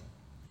sovereign.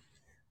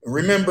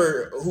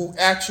 Remember who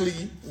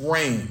actually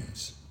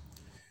reigns.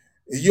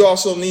 You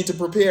also need to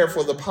prepare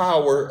for the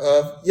power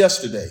of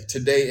yesterday,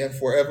 today, and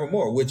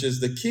forevermore, which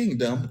is the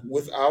kingdom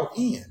without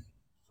end.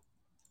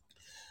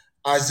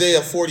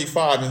 Isaiah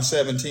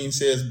 45:17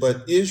 says,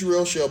 "But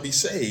Israel shall be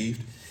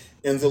saved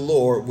in the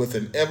Lord with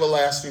an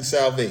everlasting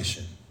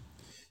salvation.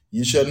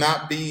 You shall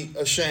not be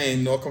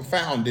ashamed nor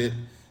confounded,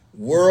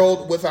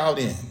 world without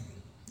end."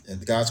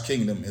 And God's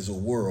kingdom is a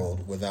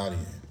world without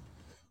end.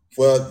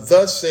 "For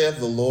thus saith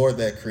the Lord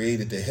that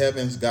created the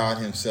heavens, God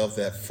himself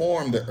that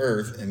formed the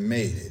earth and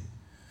made it.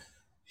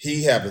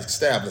 He have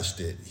established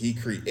it. He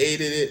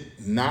created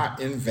it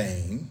not in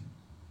vain."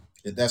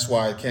 That's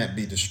why it can't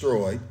be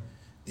destroyed.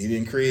 He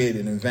didn't create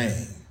it in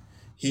vain.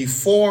 He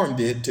formed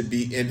it to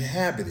be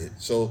inhabited.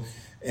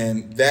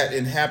 And that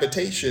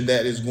inhabitation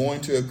that is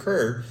going to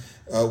occur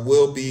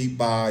will be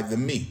by the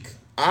meek.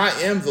 "I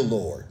am the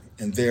Lord,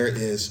 and there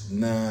is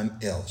none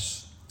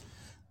else."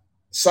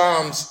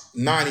 Psalms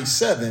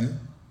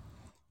 97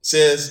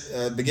 says,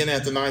 beginning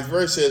at the 9th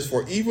verse, says,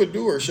 "For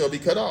evildoers shall be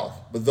cut off,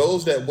 but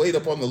those that wait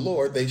upon the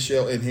Lord, they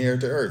shall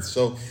inherit the earth."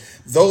 So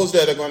those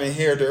that are going to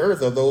inherit the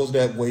earth are those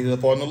that waited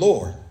upon the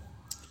Lord.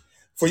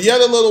 "For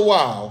yet a little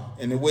while,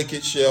 and the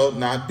wicked shall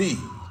not be."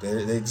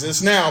 They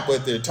exist now,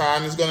 but their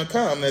time is going to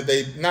come that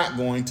they're not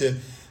going to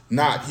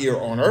not here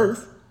on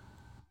earth.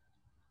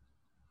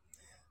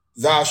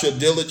 "Thou shalt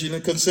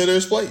diligently consider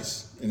his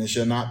place, and it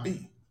shall not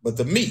be. But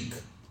the meek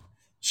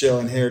shall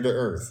inherit the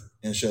earth,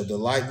 and shall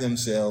delight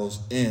themselves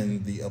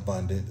in the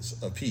abundance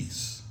of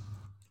peace."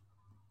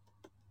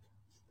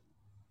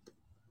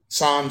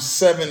 Psalm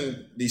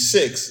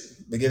 76,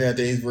 beginning at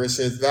the 8th verse,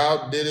 says,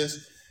 Thou didst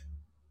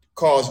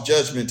cause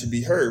judgment to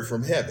be heard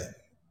from heaven.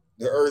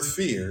 The earth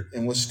feared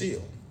and was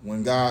still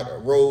when God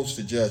arose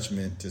to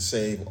judgment to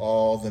save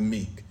all the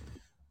meek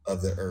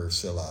of the earth.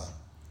 Selah.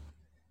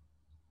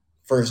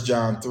 1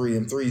 John 3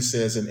 and 3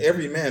 says, And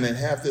every man that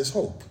hath this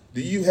hope.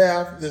 Do you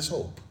have this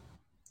hope?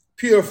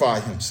 Purify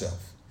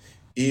himself,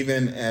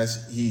 even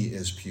as he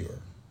is pure.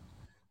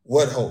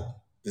 What hope?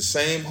 The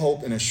same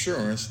hope and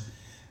assurance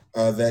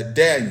that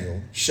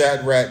Daniel,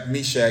 Shadrach,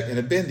 Meshach, and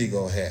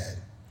Abednego had.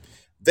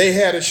 They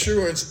had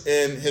assurance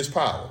in his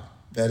power,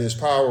 that his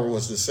power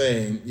was the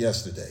same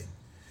yesterday.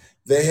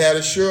 They had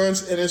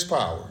assurance in his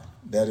power,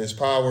 that his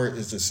power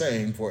is the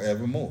same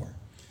forevermore.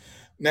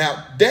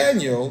 Now,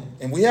 Daniel,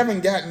 and we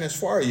haven't gotten this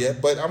far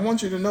yet, but I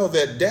want you to know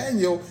that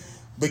Daniel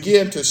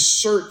began to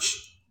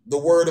search the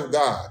word of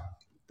God.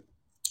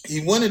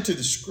 He went into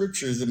the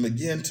scriptures and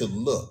began to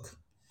look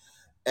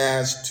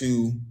as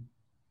to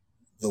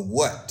the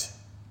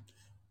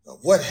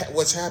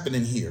what's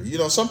happening here. You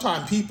know,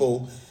 sometimes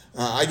people,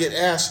 I get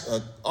asked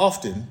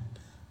often,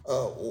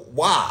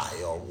 why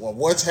or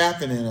what's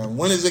happening and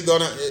when is it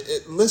gonna,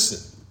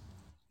 listen.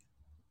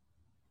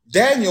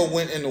 Daniel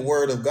went in the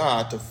word of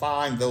God to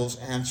find those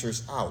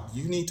answers out.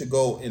 You need to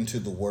go into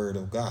the word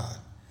of God.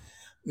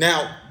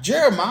 Now,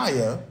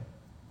 Jeremiah,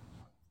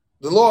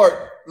 the Lord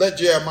let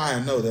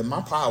Jeremiah know that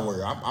my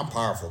power, I'm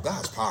powerful.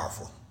 God's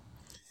powerful.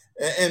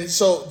 And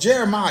so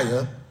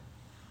Jeremiah,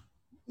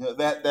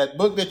 that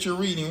book that you're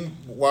reading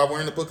while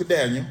we're in the book of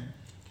Daniel,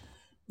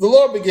 the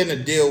Lord began to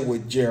deal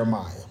with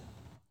Jeremiah.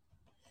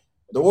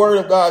 The word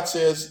of God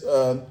says,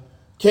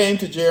 came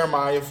to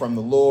Jeremiah from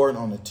the Lord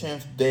on the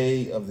 10th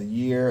day of the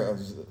year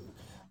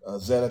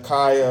of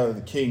Zedekiah,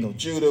 the king of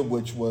Judah,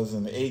 which was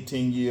in the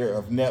 18th year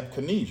of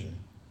Nebuchadnezzar.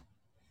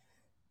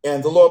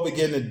 And the Lord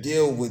began to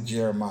deal with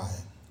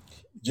Jeremiah.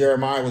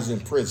 Jeremiah was in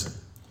prison.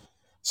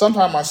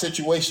 Sometimes our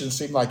situations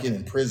seem like it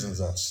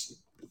imprisons us.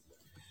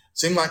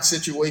 Seem like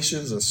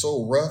situations are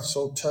so rough,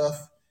 so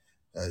tough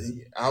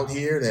out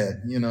here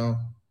that,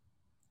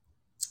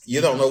 you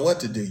don't know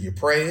what to do. You're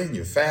praying,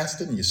 you're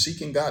fasting, you're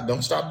seeking God.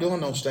 Don't stop doing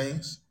those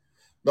things.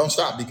 Don't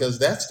stop, because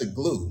that's the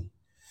glue.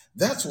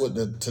 That's what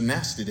the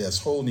tenacity that's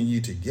holding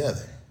you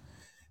together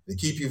to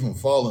keep you from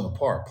falling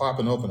apart,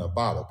 popping open a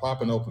bottle,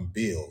 popping open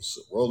bills,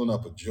 rolling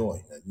up a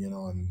joint,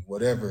 and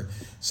whatever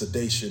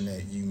sedation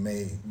that you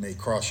may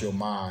cross your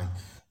mind,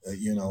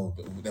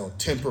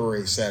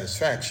 temporary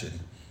satisfaction.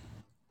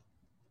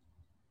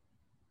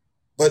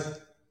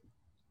 But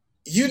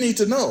you need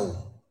to know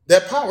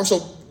that power.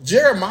 So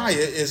Jeremiah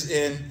is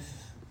in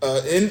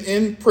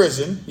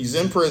prison. He's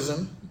in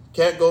prison.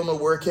 Can't go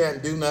nowhere.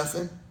 Can't do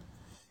nothing.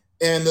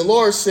 And the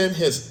Lord sent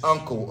his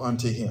uncle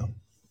unto him.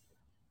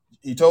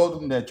 He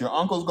told him that your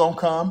uncle's going to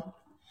come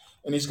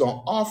and he's going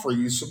to offer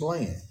you some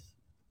land.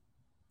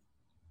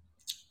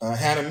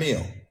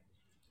 Hanamiel,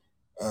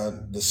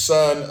 the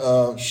son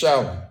of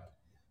Shallum,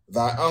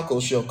 thy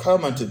uncle shall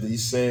come unto thee,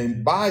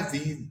 saying, Buy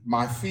thee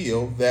my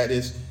field that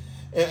is.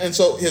 And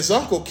so his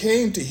uncle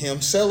came to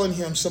him, selling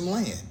him some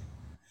land.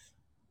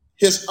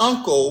 His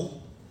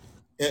uncle,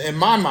 in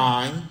my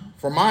mind,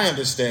 from my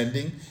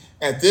understanding,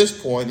 at this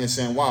point is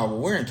saying, wow, well,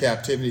 we're in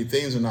captivity.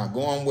 Things are not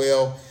going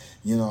well.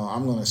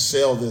 I'm going to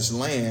sell this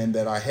land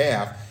that I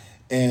have.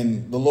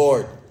 And the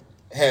Lord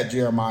had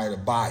Jeremiah to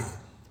buy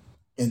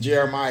it. And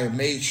Jeremiah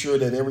made sure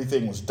that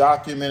everything was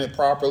documented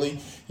properly.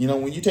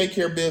 When you take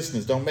care of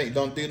business, don't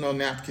do no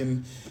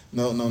napkin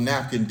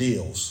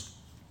deals.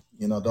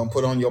 Don't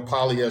put on your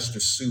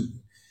polyester suit,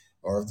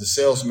 or if the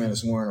salesman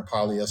is wearing a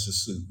polyester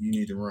suit, you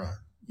need to run.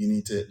 You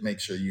need to make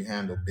sure you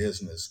handle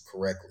business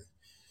correctly.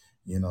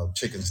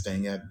 Chicken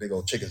stain, had a big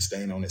old chicken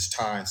stain on his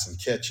tie and some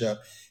ketchup.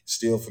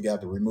 Still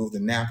forgot to remove the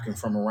napkin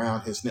from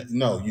around his neck.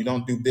 No, you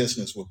don't do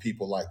business with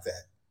people like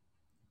that.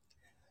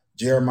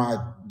 Jeremiah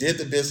did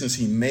the business.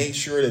 He made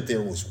sure that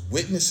there was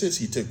witnesses.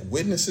 He took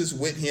witnesses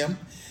with him.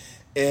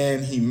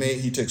 And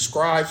he took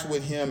scribes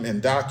with him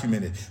and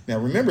documented. Now,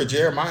 remember,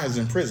 Jeremiah is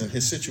in prison.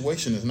 His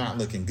situation is not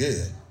looking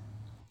good.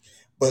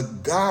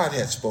 But God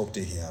had spoke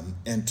to him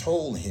and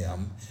told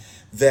him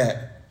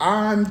that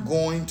I'm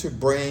going to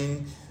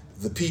bring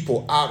the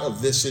people out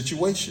of this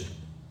situation.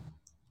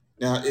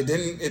 Now, it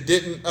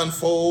didn't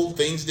unfold.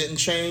 Things didn't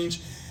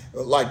change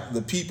like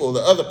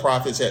the other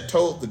prophets had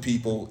told the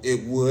people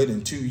it would.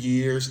 In 2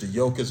 years, the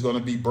yoke is going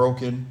to be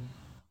broken.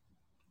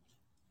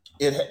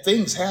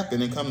 Things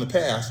happen and come to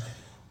pass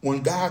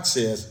when God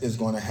says it's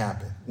going to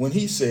happen, when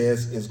he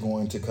says it's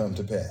going to come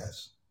to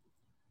pass.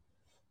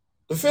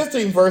 The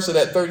 15th verse of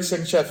that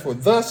 32nd chapter, for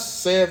thus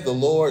saith the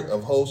Lord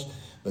of hosts,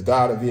 the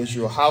God of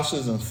Israel,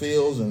 houses and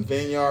fields and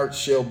vineyards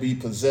shall be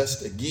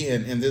possessed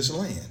again in this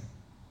land.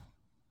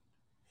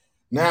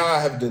 Now I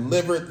have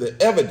delivered the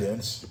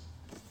evidence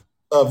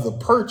of the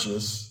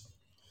purchase.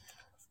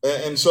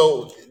 And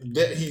so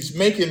he's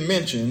making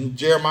mention,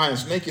 Jeremiah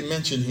is making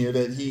mention here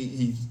that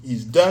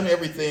he's done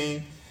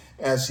everything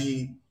as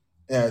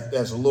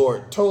the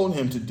Lord told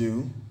him to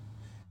do.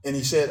 And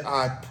he said,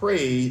 I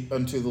prayed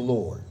unto the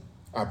Lord.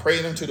 I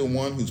prayed unto the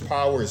one whose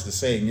power is the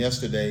same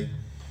yesterday,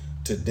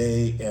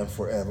 today and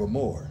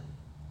forevermore.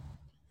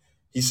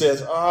 He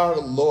says, "Ah,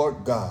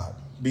 Lord God,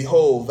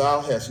 behold,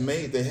 thou hast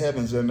made the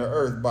heavens and the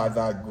earth by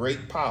thy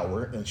great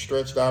power and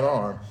stretched out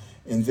arm,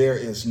 and there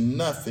is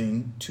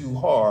nothing too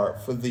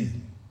hard for thee."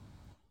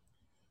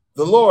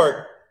 The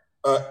Lord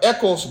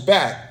echoes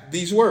back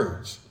these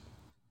words.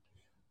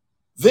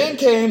 Then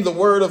came the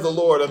word of the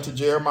Lord unto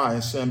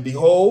Jeremiah, saying,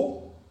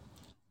 "Behold,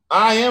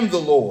 I am the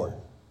Lord,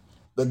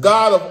 the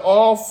God of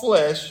all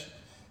flesh.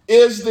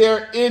 Is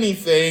there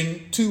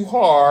anything too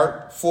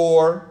hard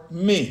for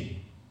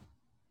me?"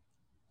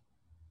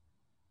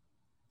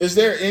 Is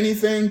there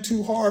anything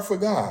too hard for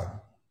God?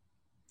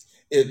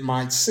 It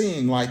might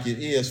seem like it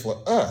is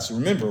for us.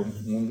 Remember,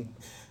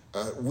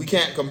 we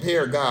can't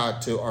compare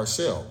God to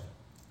ourselves.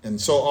 And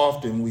so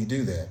often we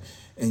do that.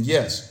 And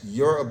yes,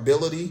 your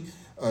ability,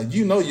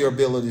 your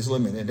ability is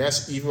limited. And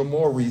that's even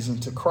more reason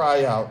to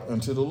cry out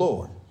unto the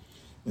Lord.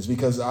 It's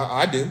because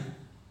I do.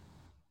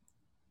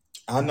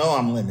 I know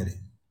I'm limited.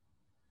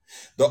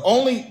 The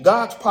only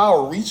God's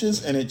power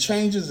reaches and it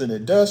changes and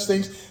it does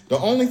things. The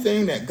only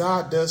thing that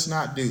God does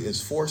not do is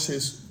force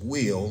his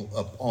will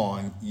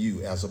upon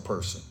you as a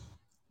person.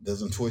 He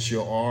doesn't twist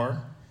your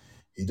arm.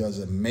 He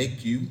doesn't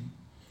make you.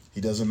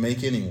 He doesn't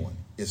make anyone.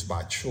 It's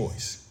by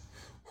choice.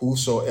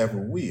 Whosoever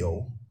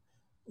will,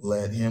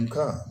 let him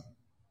come.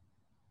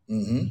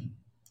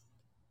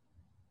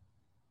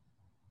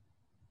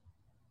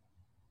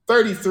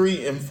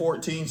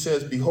 33:14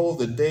 says, "Behold,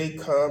 the day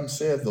comes,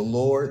 saith the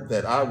Lord,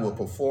 that I will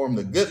perform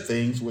the good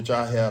things which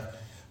I have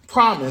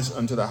promised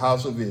unto the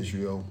house of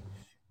Israel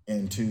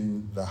and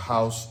to the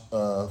house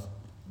of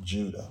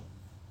Judah."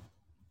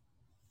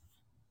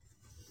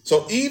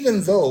 So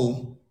even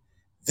though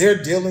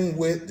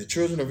the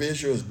children of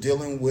Israel is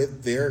dealing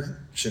with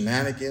their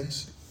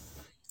shenanigans,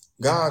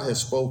 God has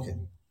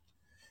spoken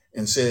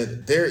and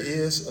said, there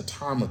is a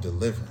time of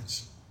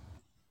deliverance.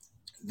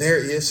 There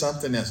is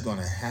something that's going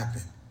to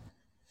happen.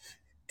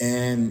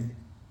 And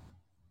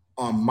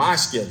on my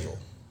schedule,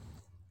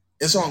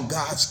 it's on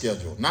God's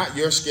schedule, not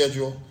your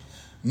schedule,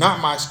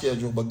 not my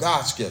schedule, but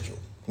God's schedule.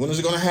 When is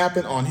it going to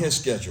happen? On his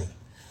schedule.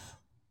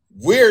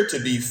 We're to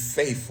be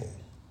faithful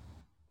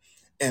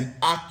and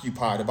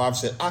occupy. The Bible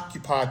said,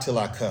 "Occupy till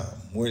I come."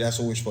 That's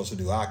what we're supposed to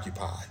do,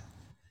 occupy.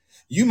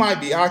 You might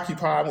be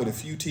occupying with a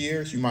few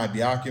tears. You might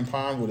be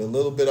occupying with a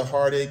little bit of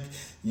heartache.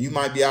 You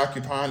might be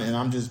occupying, and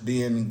I'm just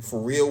being for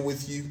real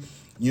with you,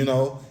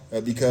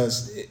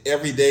 because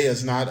every day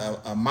is not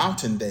a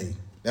mountain day.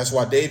 That's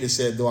why David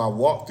said, "Though I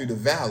walk through the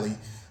valley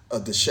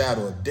of the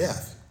shadow of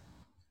death."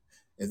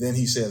 And then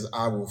he says,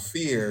 "I will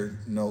fear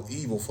no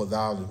evil, for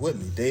thou art with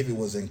me." David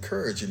was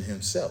encouraging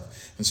himself.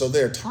 And so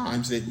there are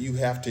times that you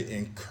have to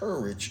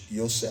encourage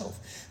yourself.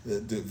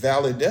 The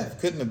valley of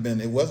death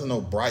it wasn't no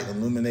bright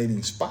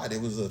illuminating spot.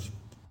 It was a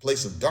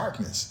place of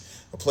darkness,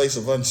 a place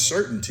of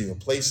uncertainty, a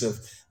place of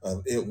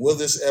will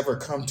this ever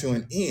come to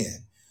an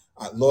end?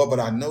 Lord,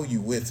 but I know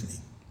you with me.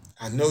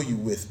 I know you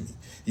with me.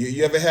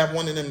 You ever have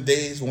one of them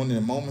days, one of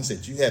the moments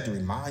that you had to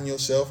remind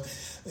yourself?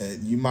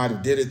 You might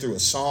have did it through a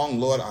song.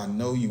 Lord, I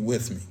know you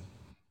with me.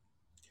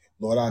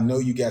 Lord, I know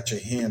you got your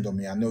hand on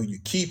me. I know you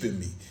keeping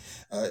me.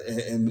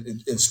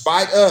 And in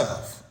spite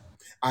of,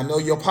 I know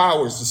your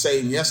power is the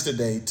same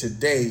yesterday,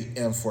 today,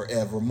 and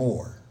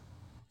forevermore.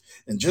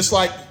 And just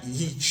like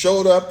he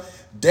showed up,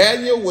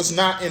 Daniel was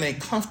not in a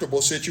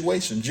comfortable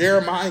situation.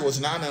 Jeremiah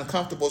was not in a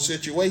comfortable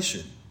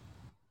situation.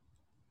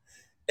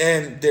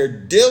 And they're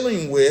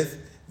dealing with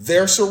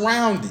their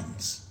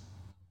surroundings.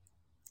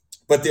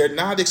 But they're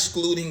not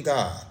excluding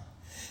God.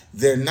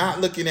 They're not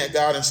looking at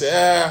God and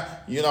say,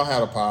 you don't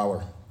have the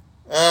power.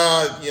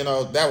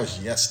 That was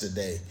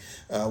yesterday.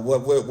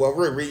 What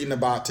we're reading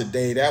about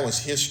today, that was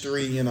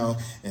history,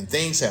 and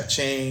things have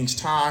changed.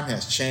 Time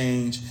has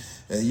changed,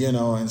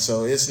 and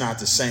so it's not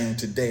the same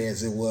today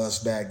as it was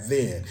back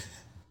then.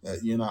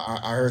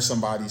 I heard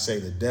somebody say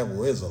the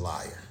devil is a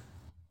liar.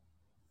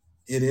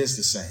 It is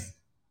the same.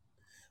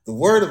 The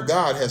word of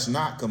God has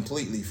not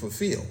completely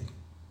fulfilled.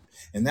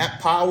 And that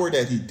power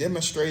that he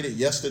demonstrated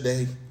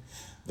yesterday,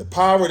 the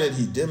power that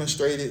he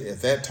demonstrated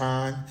at that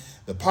time,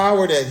 the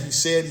power that he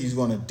said he's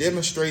going to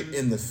demonstrate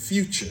in the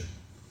future,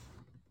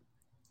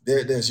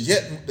 there's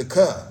yet to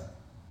come.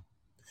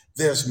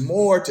 There's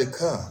more to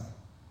come.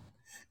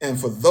 And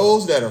for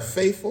those that are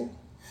faithful,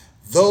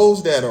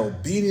 those that are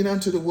obedient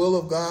unto the will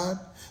of God,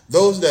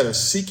 those that are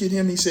seeking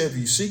him, he said, if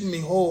you seek me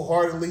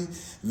wholeheartedly,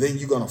 then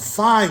you're going to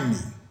find me.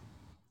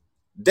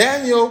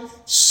 Daniel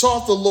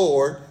sought the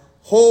Lord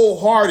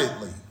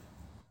wholeheartedly.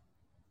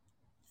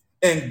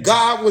 And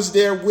God was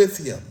there with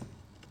him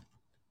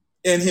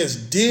in his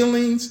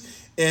dealings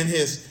and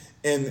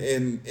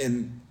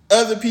and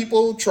other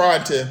people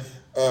tried to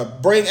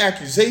bring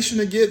accusation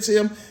against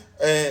him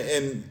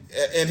and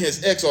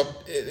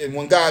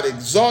when God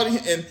exalted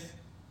him, and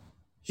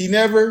he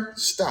never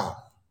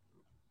stopped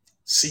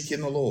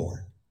seeking the Lord.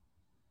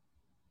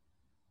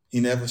 He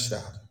never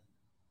stopped.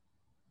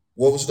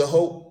 What was the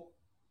hope?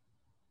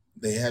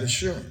 They had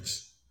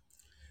assurance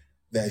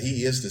that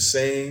he is the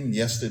same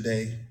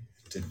yesterday,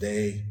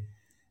 today,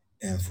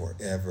 and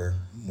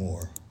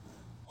forevermore.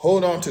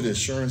 Hold on to the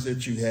assurance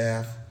that you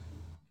have,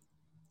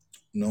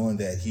 knowing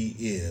that He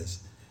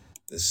is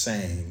the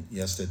same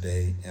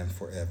yesterday and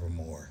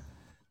forevermore.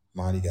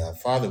 Mighty God.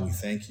 Father, we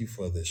thank you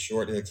for this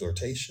short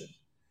exhortation.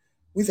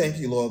 We thank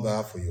you, Lord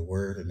God, for your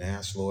word and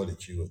ask, Lord,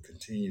 that you would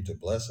continue to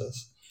bless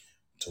us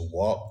to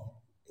walk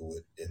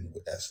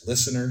as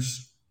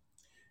listeners,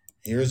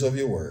 hearers of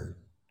your word,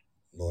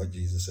 Lord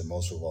Jesus, and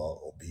most of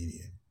all,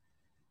 obedient.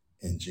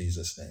 In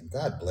Jesus' name.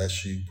 God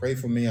bless you. Pray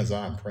for me as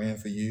I'm praying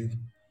for you.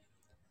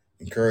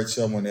 Encourage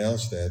someone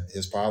else that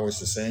his power is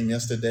the same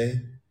yesterday,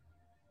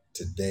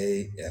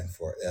 today, and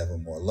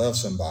forevermore. Love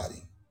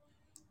somebody.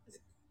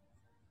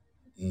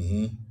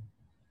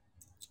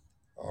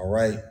 All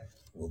right.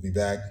 We'll be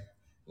back.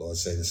 Lord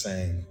say the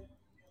same.